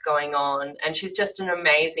to what's going on. And she's just an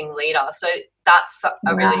amazing leader. So that's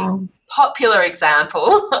a really popular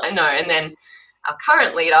example, I know. And then our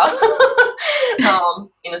current leader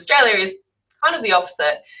in Australia is kind of the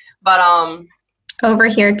opposite. But over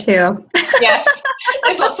here too. Yes,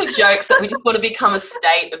 there's lots of jokes that we just want to become a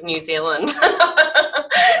state of New Zealand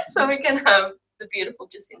so we can have the beautiful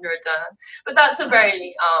Jacinda Ardern. But that's a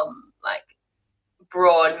very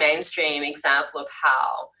broad mainstream example of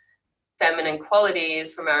how feminine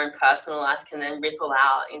qualities from our own personal life can then ripple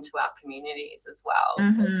out into our communities as well.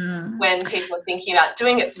 So when people are thinking about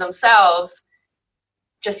doing it for themselves,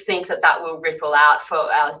 just think that will ripple out for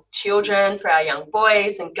our children, for our young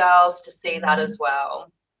boys and girls to see that as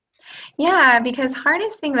well. Yeah, because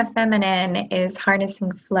harnessing the feminine is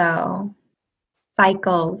harnessing flow,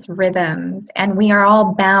 cycles, rhythms, and we are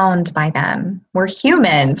all bound by them. We're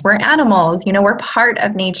humans, we're animals, we're part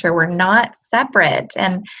of nature, we're not separate.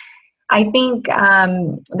 And I think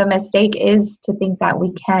the mistake is to think that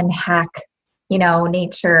we can hack,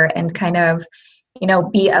 nature and kind of,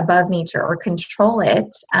 be above nature or control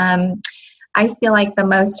it. I feel like the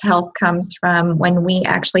most help comes from when we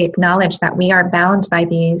actually acknowledge that we are bound by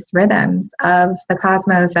these rhythms of the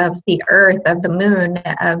cosmos, of the earth, of the moon,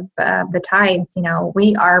 of the tides.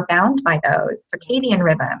 We are bound by those circadian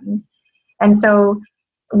rhythms. And so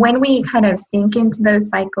when we kind of sink into those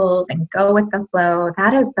cycles and go with the flow,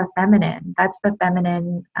 that is the feminine. That's the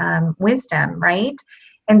feminine wisdom, right?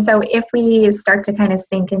 And so if we start to kind of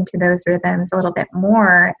sink into those rhythms a little bit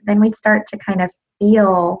more, then we start to kind of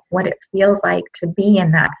feel what it feels like to be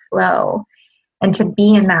in that flow and to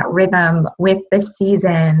be in that rhythm with the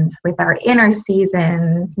seasons, with our inner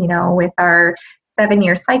seasons, with our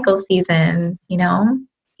 7-year cycle seasons,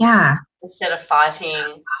 yeah. Instead of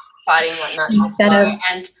fighting that natural flow.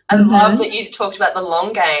 And I love that you talked about the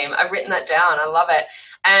long game. I've written that down. I love it.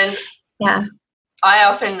 And yeah, I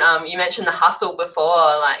often, you mentioned the hustle before,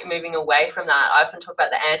 like moving away from that. I often talk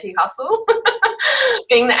about the anti-hustle,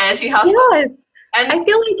 being the anti-hustle. Yes. And I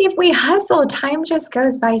feel like if we hustle, time just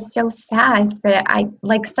goes by so fast. But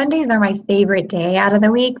Sundays are my favorite day out of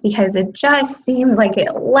the week because it just seems like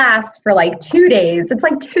it lasts for like 2 days. It's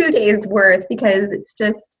like 2 days worth because it's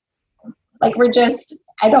just like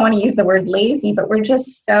I don't want to use the word lazy, but we're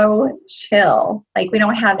just so chill. Like we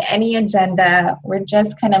don't have any agenda. We're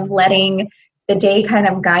just kind of letting the day kind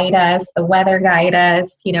of guide us, the weather guide us,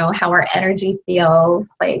 how our energy feels.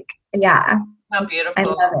 Like, yeah. How beautiful. I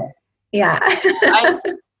love it. Yeah.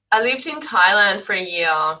 I lived in Thailand for a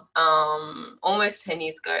year, almost 10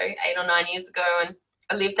 years ago, 8 or 9 years ago. And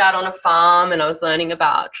I lived out on a farm and I was learning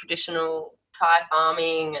about traditional Thai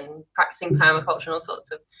farming and practicing permaculture and all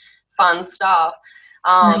sorts of fun stuff.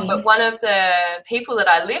 But one of the people that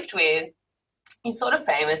I lived with, he's sort of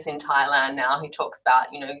famous in Thailand now. He talks about,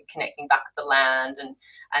 connecting back with the land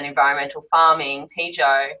and environmental farming,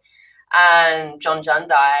 Pijo, and John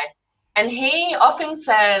Jundai. And he often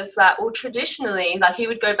says that, well, traditionally, like he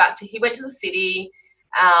went to the city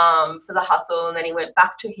for the hustle, and then he went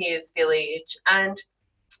back to his village and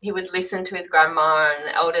he would listen to his grandma and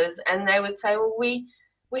the elders, and they would say, well, we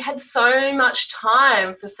had so much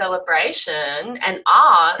time for celebration and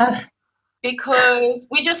art because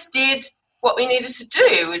we just did what we needed to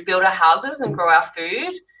do. We'd build our houses and grow our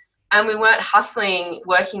food, and we weren't hustling,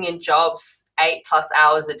 working in jobs 8+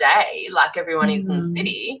 hours a day like everyone is in the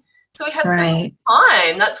city. So we had so much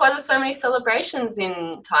time. That's why there's so many celebrations in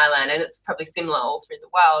Thailand, and it's probably similar all through the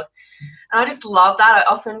world. And I just love that. I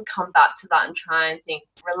often come back to that and try and think,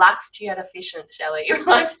 relaxed yet efficient, Shelley.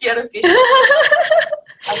 Relaxed yet efficient.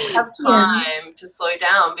 I have time to slow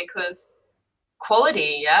down because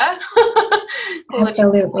quality, quality.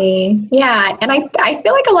 Absolutely. Yeah. And I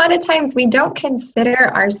feel like a lot of times we don't consider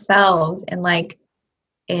ourselves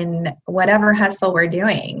in whatever hustle we're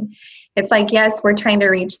doing. It's like, yes, we're trying to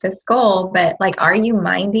reach this goal, but like, are you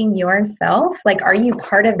minding yourself? Like, are you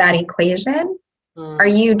part of that equation? Are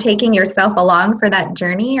you taking yourself along for that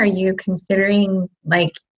journey? Are you considering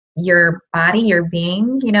like your body, your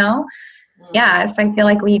being, you know? Yeah, so I feel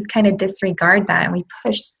like we kind of disregard that, and we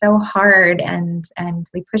push so hard and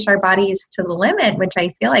we push our bodies to the limit, which I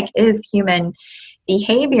feel like is human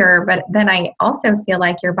behavior. But then I also feel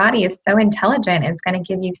like your body is so intelligent, it's going to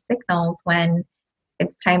give you signals when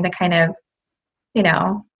it's time to kind of, you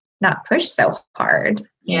know, not push so hard,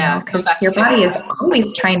 you know, because your body is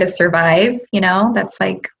always trying to survive, you know. That's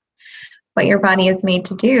like what your body is made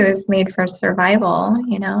to do, is made for survival,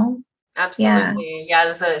 you know. Absolutely. Yeah,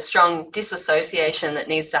 there's a strong disassociation that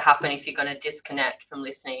needs to happen if you're going to disconnect from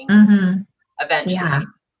listening. Eventually,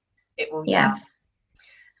 it will. Yes.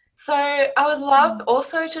 So I would love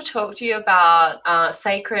also to talk to you about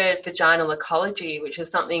sacred vaginal ecology, which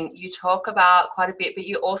is something you talk about quite a bit, but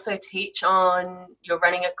you also teach on. You're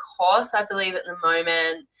running a course, I believe, at the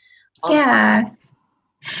moment.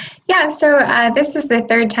 Yeah, so this is the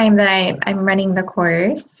third time that I'm running the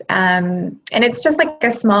course, and it's just like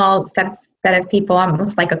a small subset of people,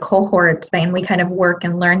 almost like a cohort, and we kind of work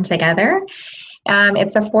and learn together.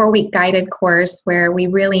 It's a 4-week guided course where we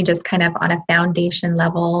really just kind of on a foundation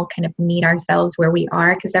level kind of meet ourselves where we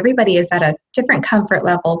are, because everybody is at a different comfort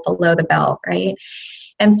level below the belt, right?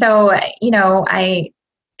 And so, you know, I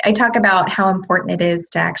talk about how important it is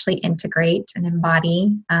to actually integrate and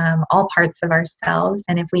embody all parts of ourselves.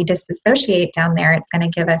 And if we disassociate down there, it's going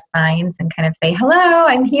to give us signs and kind of say, hello,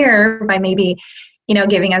 I'm here, by maybe, you know,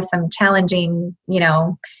 giving us some challenging, you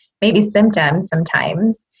know, maybe symptoms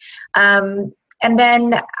sometimes. And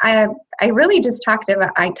then I really just talk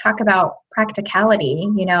about practicality,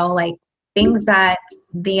 you know, like things that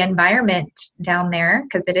the environment down there,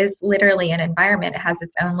 because it is literally an environment, it has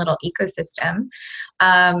its own little ecosystem,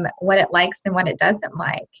 what it likes and what it doesn't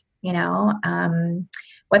like, you know,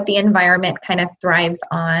 what the environment kind of thrives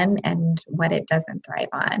on and what it doesn't thrive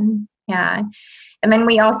on. Yeah. And then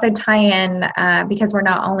we also tie in, because we're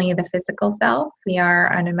not only the physical self, we are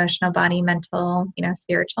an emotional body, mental, you know,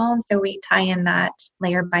 spiritual. And so we tie in that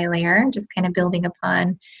layer by layer, just kind of building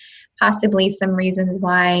upon possibly some reasons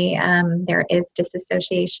why there is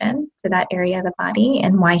disassociation to that area of the body,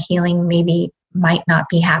 and why healing maybe might not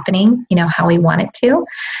be happening, you know, how we want it to.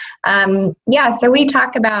 So we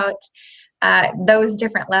talk about those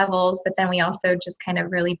different levels, but then we also just kind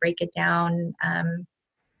of really break it down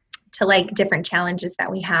to like different challenges that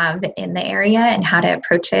we have in the area and how to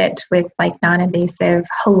approach it with like non-invasive,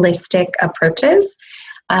 holistic approaches.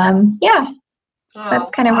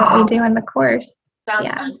 That's kind of what we do in the course.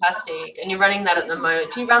 Sounds fantastic. And you're running that at the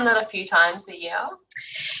moment. Do you run that a few times a year?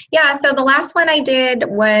 Yeah, so the last one I did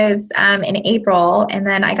was in April, and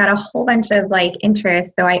then I got a whole bunch of like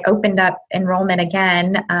interest. So I opened up enrollment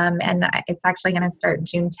again, and it's actually going to start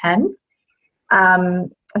June 10th.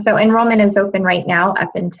 So enrollment is open right now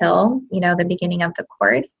up until, you know, the beginning of the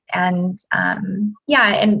course. And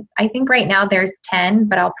and I think right now there's 10,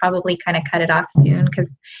 but I'll probably kind of cut it off soon, because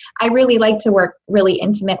I really like to work really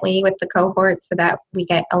intimately with the cohort so that we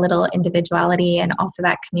get a little individuality and also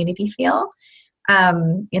that community feel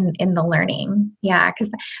in the learning. Yeah,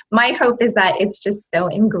 because my hope is that it's just so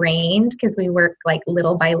ingrained, because we work like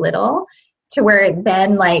little by little, to where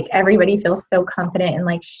then like everybody feels so confident in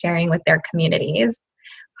like sharing with their communities,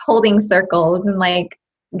 holding circles, and like,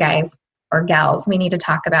 guys or gals, we need to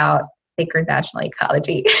talk about sacred vaginal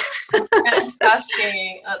ecology.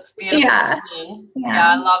 Fantastic. That's beautiful.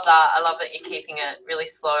 Yeah, I love that. I love that you're keeping it really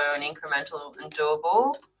slow and incremental and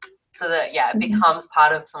doable, so that it becomes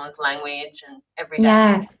part of someone's language and everyday.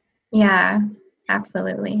 Yes. Yeah,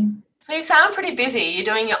 absolutely. So you sound pretty busy. You're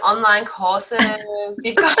doing your online courses.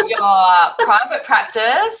 You've got your private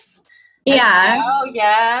practice. Yeah. Oh,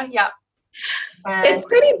 yeah. It's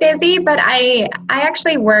pretty busy, but I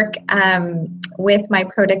actually work with my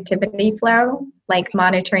productivity flow, like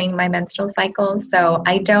monitoring my menstrual cycles. So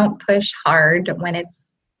I don't push hard when it's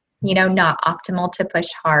not optimal to push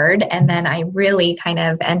hard. And then I really kind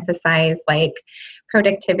of emphasize like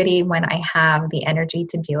productivity when I have the energy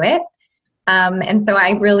to do it. And so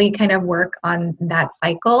I really kind of work on that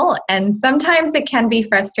cycle. And sometimes it can be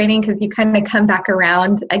frustrating because you kind of come back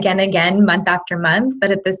around again, month after month.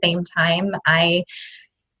 But at the same time, I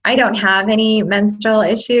don't have any menstrual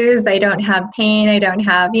issues. I don't have pain. I don't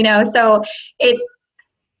have, so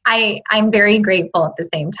I'm very grateful at the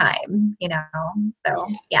same time, so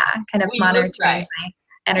yeah, kind of monitoring my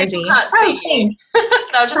energy. People can't see you.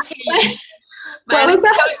 They'll just hear you. What was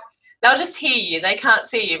that? They'll just hear you. They can't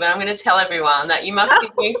see you, but I'm going to tell everyone that you must be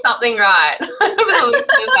doing something right for the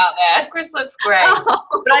listeners out there. Chris looks great.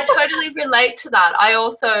 But I totally relate to that. I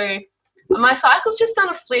also, my cycle's just done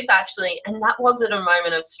a flip actually, and that was at a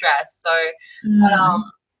moment of stress.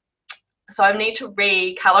 So I need to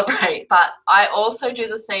recalibrate, but I also do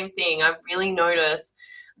the same thing. I really notice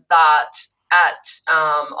that at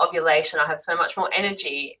ovulation, I have so much more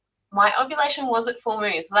energy. My ovulation was at full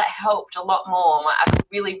moon, so that helped a lot more. I could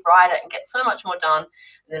really ride it and get so much more done. And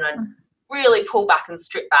then I'd really pull back and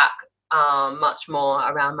strip back much more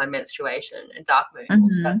around my menstruation and dark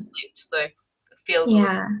moon. That's flipped, so it feels a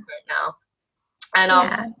little different now. And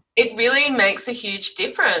it really makes a huge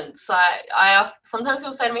difference. I sometimes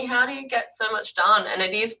people say to me, how do you get so much done? And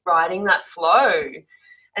it is riding that flow.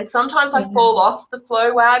 And sometimes I fall off the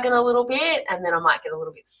flow wagon a little bit, and then I might get a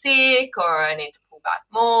little bit sick, or I need to pull back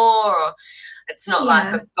more, or it's not like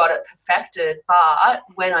I've got it perfected. But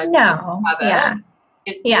when I have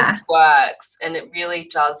it really works, and it really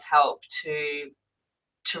does help to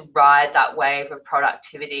ride that wave of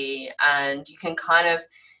productivity. And you can kind of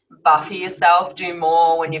buffer yourself, do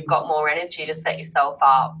more when you've got more energy to set yourself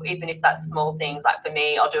up, even if that's small things. Like for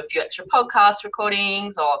me, I'll do a few extra podcast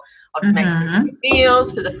recordings, or I'll make some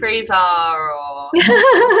meals for the freezer, or do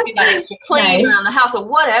that extra clean around the house, or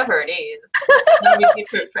whatever it is. It's going to be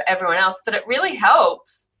different for everyone else, but it really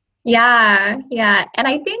helps. Yeah. And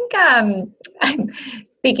I think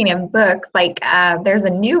speaking of books, like there's a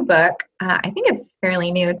new book, I think it's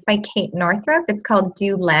fairly new, it's by Kate Northrup, it's called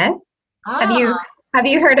Do Less. Have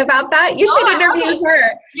you heard about that? You should interview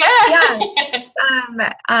her. Yeah.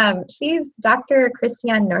 She's Dr.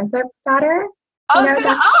 Christiane Northrup's daughter. I was going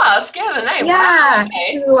to ask. Yeah, the name. Yeah, wow,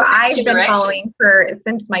 okay. Who I've been following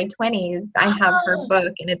since my 20s. I have her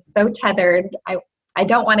book, and it's so tethered. I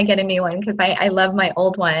don't want to get a new one because I love my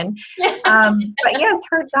old one. But yes,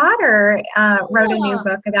 her daughter wrote a new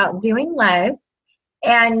book about doing less.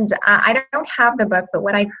 And I don't have the book, but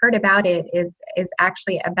what I've heard about it is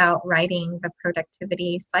actually about writing the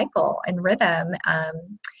productivity cycle and rhythm.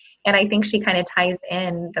 And I think she kind of ties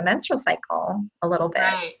in the menstrual cycle a little bit.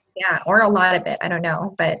 Right. Yeah, or a lot of it. I don't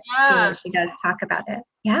know, but she does talk about it.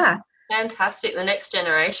 Yeah. Fantastic. The next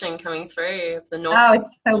generation coming through of the North. Oh,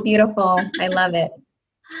 it's so beautiful. I love it.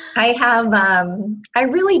 I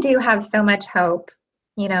really do have so much hope,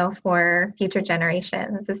 for future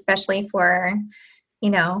generations, especially for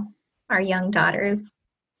our young daughters.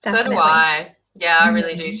 Definitely. So do I. Yeah, I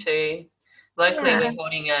really do too. Locally, we're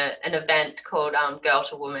holding an event called Girl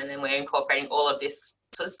to Woman, and we're incorporating all of this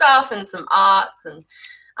sort of stuff and some arts and,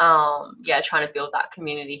 trying to build that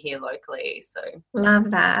community here locally. So love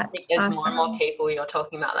that. I think there's more and more people you're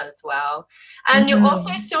talking about that as well. And you're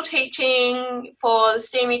also still teaching for the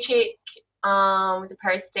Steamy Chick, the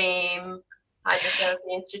Pro-Steam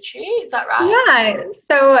Hydrotherapy Institute, is that right? Yeah.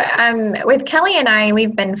 So with Kelly and I,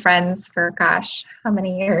 we've been friends for how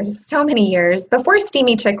many years? So many years. Before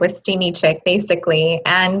Steamy Chick was Steamy Chick, basically.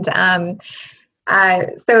 And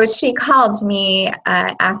so she called me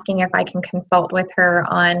asking if I can consult with her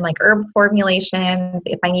on like herb formulations,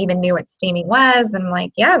 if I even knew what steaming was. And I'm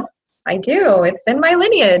like, yes, I do. It's in my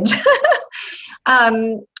lineage.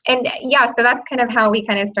 And so that's kind of how we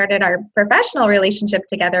kind of started our professional relationship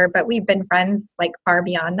together, but we've been friends like far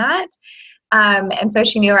beyond that. And so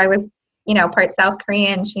she knew I was, part South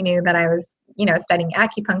Korean. She knew that I was, studying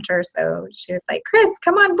acupuncture. So she was like, Chris,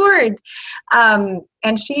 come on board.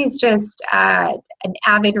 And she's just an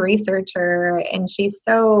avid researcher, and she's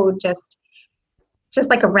so just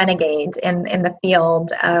like a renegade in the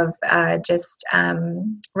field of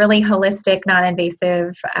really holistic,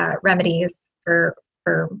 non-invasive remedies for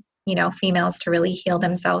females to really heal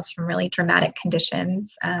themselves from really traumatic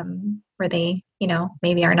conditions where they,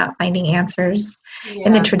 maybe are not finding answers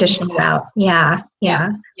in the traditional route. Yeah.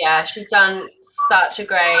 She's done such a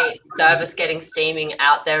great service getting steaming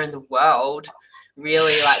out there in the world,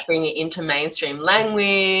 really like bringing it into mainstream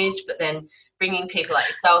language, but then bringing people like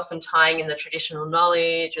yourself and tying in the traditional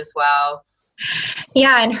knowledge as well.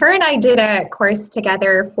 Yeah, and her and I did a course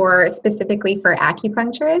together for specifically for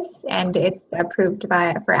acupuncturists, and it's approved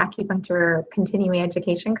for acupuncture continuing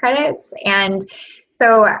education credits. And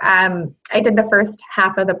so I did the first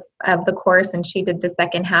half of the course, and she did the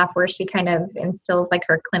second half, where she kind of instills like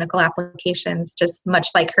her clinical applications, just much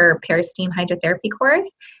like her peristeam hydrotherapy course.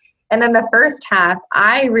 And then the first half,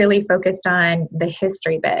 I really focused on the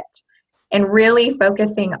history bit and really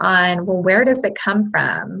focusing on, well, where does it come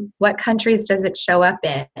from? What countries does it show up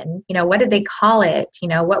in? You know, what did they call it? You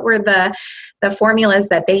know, what were the formulas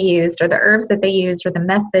that they used, or the herbs that they used, or the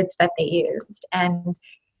methods that they used? And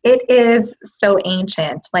it is so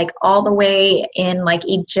ancient, like all the way in like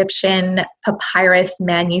Egyptian papyrus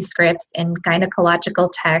manuscripts and gynecological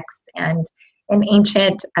texts, and in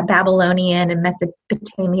ancient Babylonian and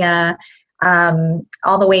Mesopotamia,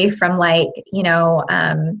 all the way from like, you know,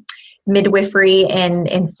 midwifery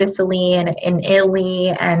in Sicily and in Italy,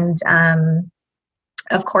 and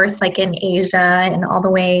of course like in Asia, and all the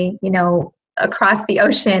way, you know, across the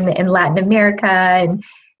ocean in Latin America, and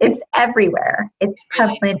it's everywhere. It's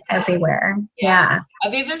prevalent everywhere. Yeah.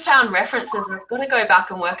 I've even found references, and I've got to go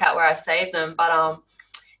back and work out where I saved them, but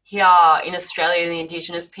here in Australia, the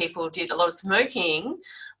Indigenous people did a lot of smoking,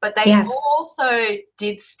 but they also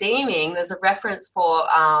did steaming. There's a reference for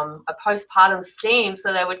a postpartum steam.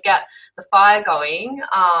 So they would get the fire going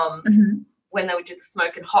when they would do the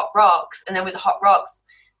smoke in hot rocks. And then with the hot rocks,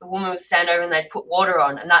 the woman would stand over and they'd put water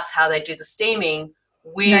on. And that's how they do the steaming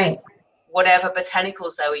with whatever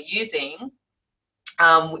botanicals they were using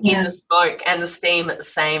in the smoke and the steam at the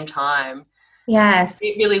same time. Yes. So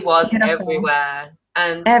it really was everywhere.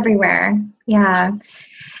 And everywhere. Yeah.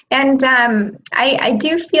 And I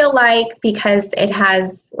do feel like, because it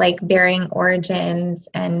has like varying origins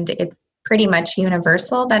and it's pretty much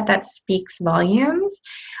universal, that speaks volumes.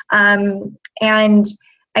 And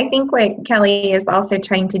I think what Kelly is also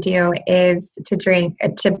trying to do is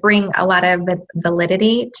to bring a lot of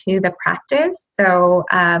validity to the practice. So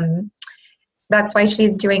that's why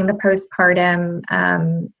she's doing the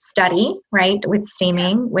postpartum study, right, with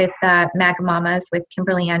steaming with MAG Mamas with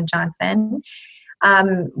Kimberly Ann Johnson,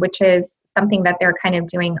 which is something that they're kind of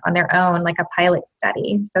doing on their own, like a pilot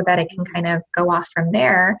study, so that it can kind of go off from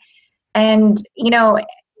there. And, you know,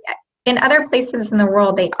 in other places in the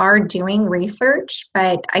world, they are doing research,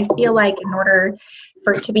 but I feel like in order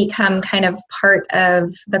for it to become kind of part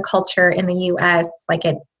of the culture in the U.S., like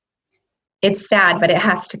it's sad, but it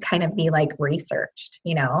has to kind of be like researched,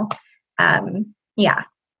 you know? Yeah.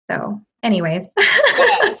 So anyways.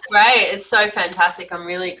 Yeah, it's great. It's so fantastic. I'm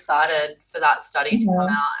really excited for that study to come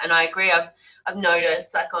out. And I agree. I've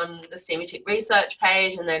noticed, like, on the Semitic research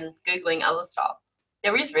page and then Googling other stuff,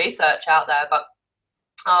 there is research out there, but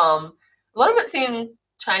a lot of it's in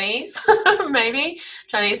Chinese, maybe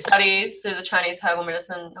Chinese studies through the Chinese herbal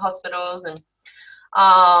medicine hospitals, and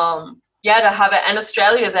to have it, and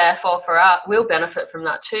Australia therefore for us will benefit from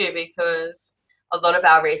that too, because a lot of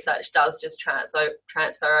our research does just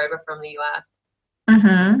transfer over from the US.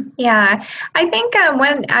 Mm-hmm. Yeah, I think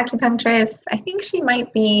one acupuncturist, I think she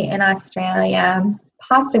might be in Australia,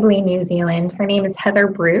 possibly New Zealand. Her name is Heather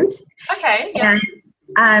Bruce. Okay. Yeah.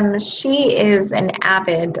 And she is an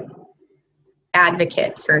avid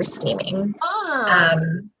advocate for steaming.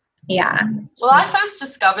 Yeah. Well, I first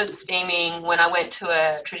discovered steaming when I went to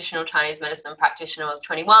a traditional Chinese medicine practitioner. I was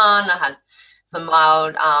 21. I had some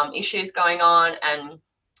mild issues going on, and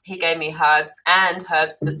he gave me herbs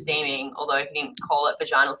for steaming, although he didn't call it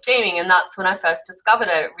vaginal steaming. And that's when I first discovered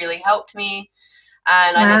it. It really helped me.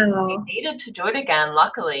 And I never really needed to do it again,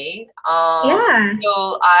 luckily.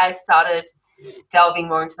 Until I started delving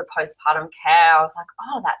more into the postpartum care. I was like,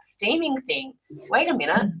 oh, that steaming thing. Wait a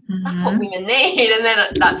minute. That's what women need. And then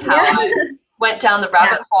that's how I went down the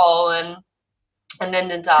rabbit hole and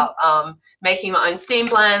ended up making my own steam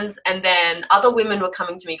blends. And then other women were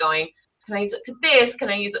coming to me going, can I use it for this? Can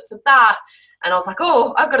I use it for that? And I was like,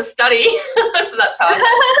 oh, I've got to study. So that's how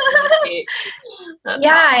I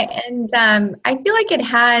and I feel like it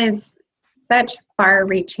has such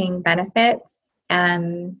far-reaching benefits.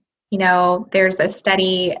 You know, there's a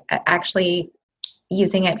study actually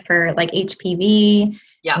using it for like HPV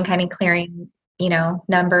and kind of clearing, you know,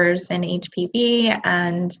 numbers in HPV.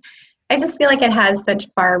 And I just feel like it has such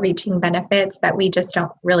far-reaching benefits that we just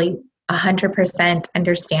don't really 100%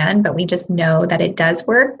 understand, but we just know that it does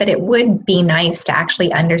work. But it would be nice to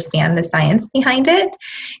actually understand the science behind it.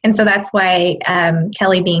 And so that's why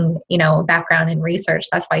Kelly, being, you know, background in research,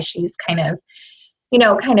 that's why she's kind of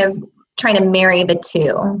trying to marry the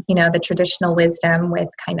two, you know, the traditional wisdom with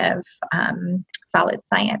kind of solid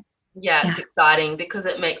science. Yeah, it's exciting because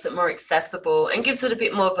it makes it more accessible and gives it a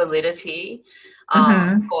bit more validity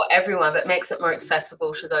for everyone, but makes it more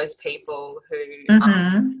accessible to those people who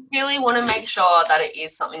really want to make sure that it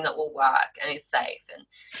is something that will work and is safe. And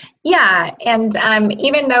yeah, and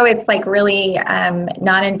even though it's like really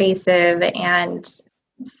non-invasive and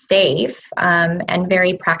safe and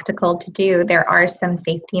very practical to do, there are some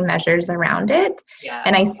safety measures around it. Yeah.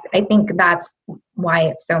 And I think that's why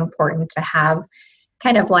it's so important to have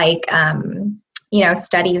kind of like,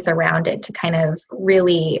 studies around it to kind of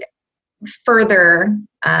really further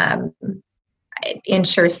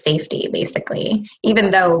ensure safety, basically,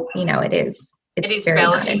 even though, it is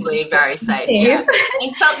relatively very safe. Yeah.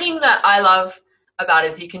 And something that I love about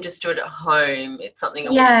is you can just do it at home. It's something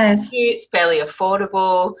that it's fairly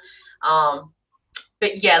affordable.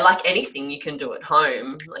 But yeah, like anything you can do at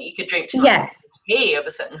home. Like you could drink too much tea of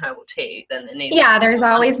a certain herbal tea, then it needs there's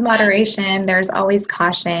always moderation, there's always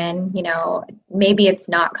caution. Maybe it's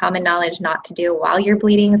not common knowledge not to do while you're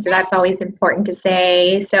bleeding, so that's always important to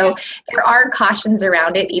say. So there are cautions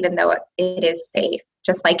around it, even though it is safe,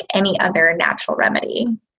 just like any other natural remedy.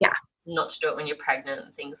 Not to do it when you're pregnant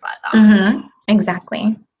and things like that.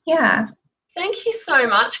 Exactly. Yeah. Thank you so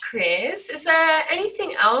much, Chris. Is there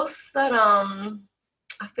anything else that I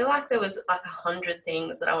feel like there was like 100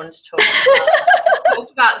 things that I wanted to talk about. I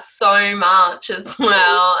talked about so much as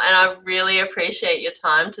well, and I really appreciate your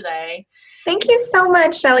time today. Thank you so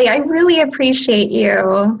much, Shelley. I really appreciate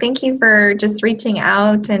you. Thank you for just reaching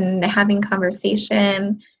out and having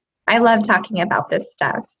conversation. I love talking about this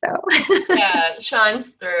stuff. So yeah, it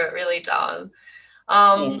shines through. It really does.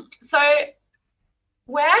 So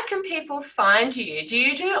where can people find you? Do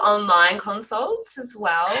you do online consults as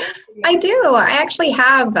well? I do. I actually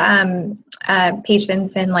have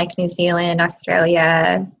patients in like New Zealand,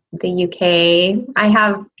 Australia, the UK. I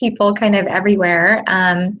have people kind of everywhere.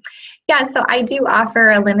 So I do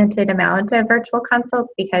offer a limited amount of virtual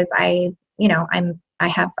consults because I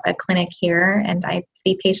have a clinic here and I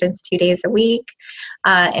see patients 2 days a week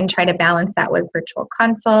and try to balance that with virtual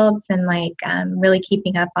consults and like really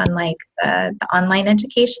keeping up on like the online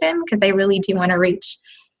education because I really do want to reach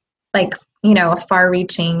like, a far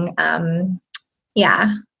reaching, I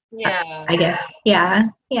guess. Yeah.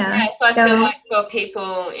 So I feel like for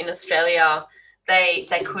people in Australia, they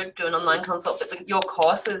could do an online consult, but your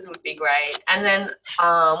courses would be great. And then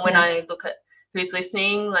when I look at who's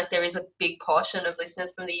listening, like there is a big portion of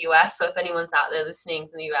listeners from the US. So if anyone's out there listening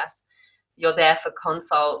from the US, you're there for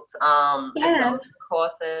consults as well as the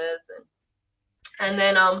courses. And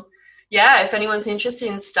then, if anyone's interested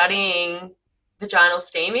in studying vaginal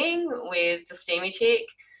steaming with the Steamy Chick,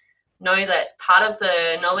 know that part of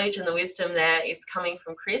the knowledge and the wisdom there is coming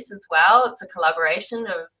from Chris as well. It's a collaboration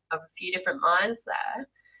of a few different minds there.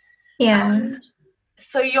 Yeah.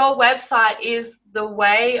 So your website is The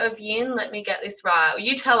Way of Yin. Let me get this right.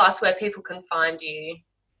 You tell us where people can find you.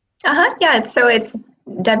 Yeah. So it's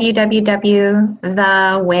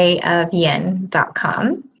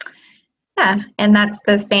www.thewayofyin.com. Yeah. And that's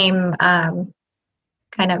the same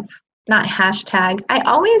kind of, not hashtag. I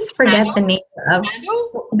always forget the name of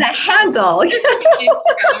the handle. I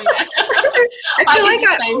feel like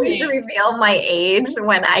I always reveal my age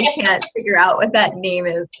when I can't figure out what that name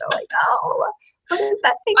is. So like, what is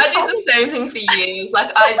that thing I called? did the same thing for years.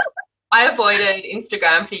 Like I avoided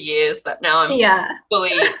Instagram for years, but now I'm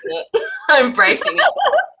fully embracing it.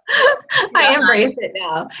 I embrace it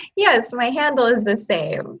now. Yes, my handle is the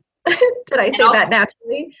same. Did I say that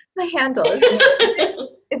naturally? My handle is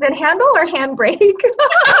is it handle or handbrake?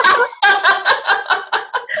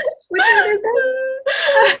 Which one is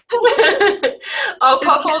it? I'll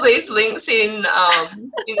pop all these links in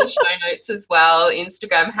the show notes as well.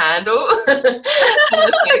 Instagram handle, and the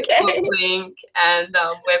Facebook link, and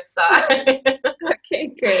website. Okay,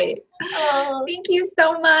 great. Thank you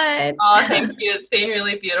so much. Oh, thank you. It's been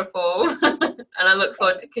really beautiful, and I look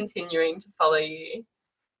forward to continuing to follow you.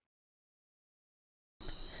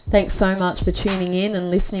 Thanks so much for tuning in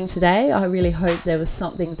and listening today. I really hope there was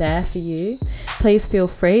something there for you. Please feel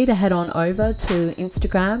free to head on over to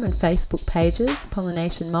Instagram and Facebook pages,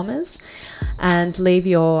 Pollination Mamas, and leave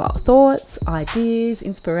your thoughts, ideas,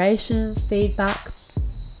 inspirations, feedback.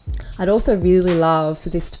 I'd also really love for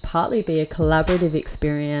this to partly be a collaborative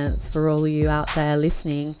experience for all of you out there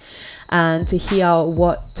listening, and to hear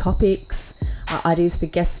what topics, ideas for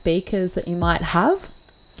guest speakers that you might have.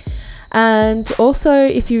 And also,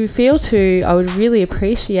 if you feel to, I would really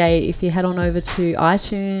appreciate if you head on over to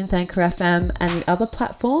iTunes, Anchor FM, and the other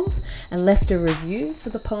platforms and left a review for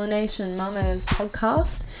the Pollination Mamas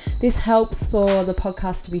podcast. This helps for the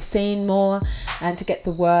podcast to be seen more and to get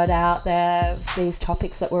the word out there of these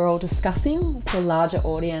topics that we're all discussing to a larger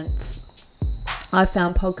audience. I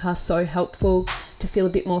found podcasts so helpful to feel a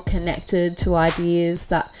bit more connected to ideas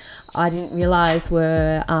that I didn't realise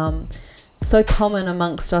were so common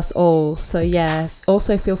amongst us all. So yeah,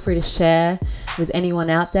 also feel free to share with anyone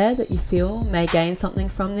out there that you feel may gain something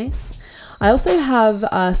from this. I also have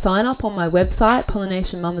a sign up on my website,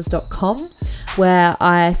 pollinationmamas.com, where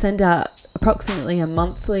I send out approximately a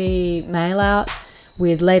monthly mail out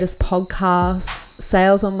with latest podcasts,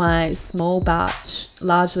 sales on my small batch,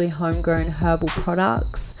 largely homegrown herbal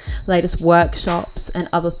products, latest workshops, and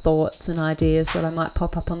other thoughts and ideas that I might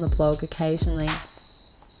pop up on the blog occasionally.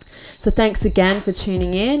 So thanks again for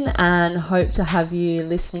tuning in, and hope to have you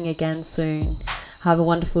listening again soon. Have a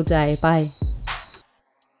wonderful day. Bye.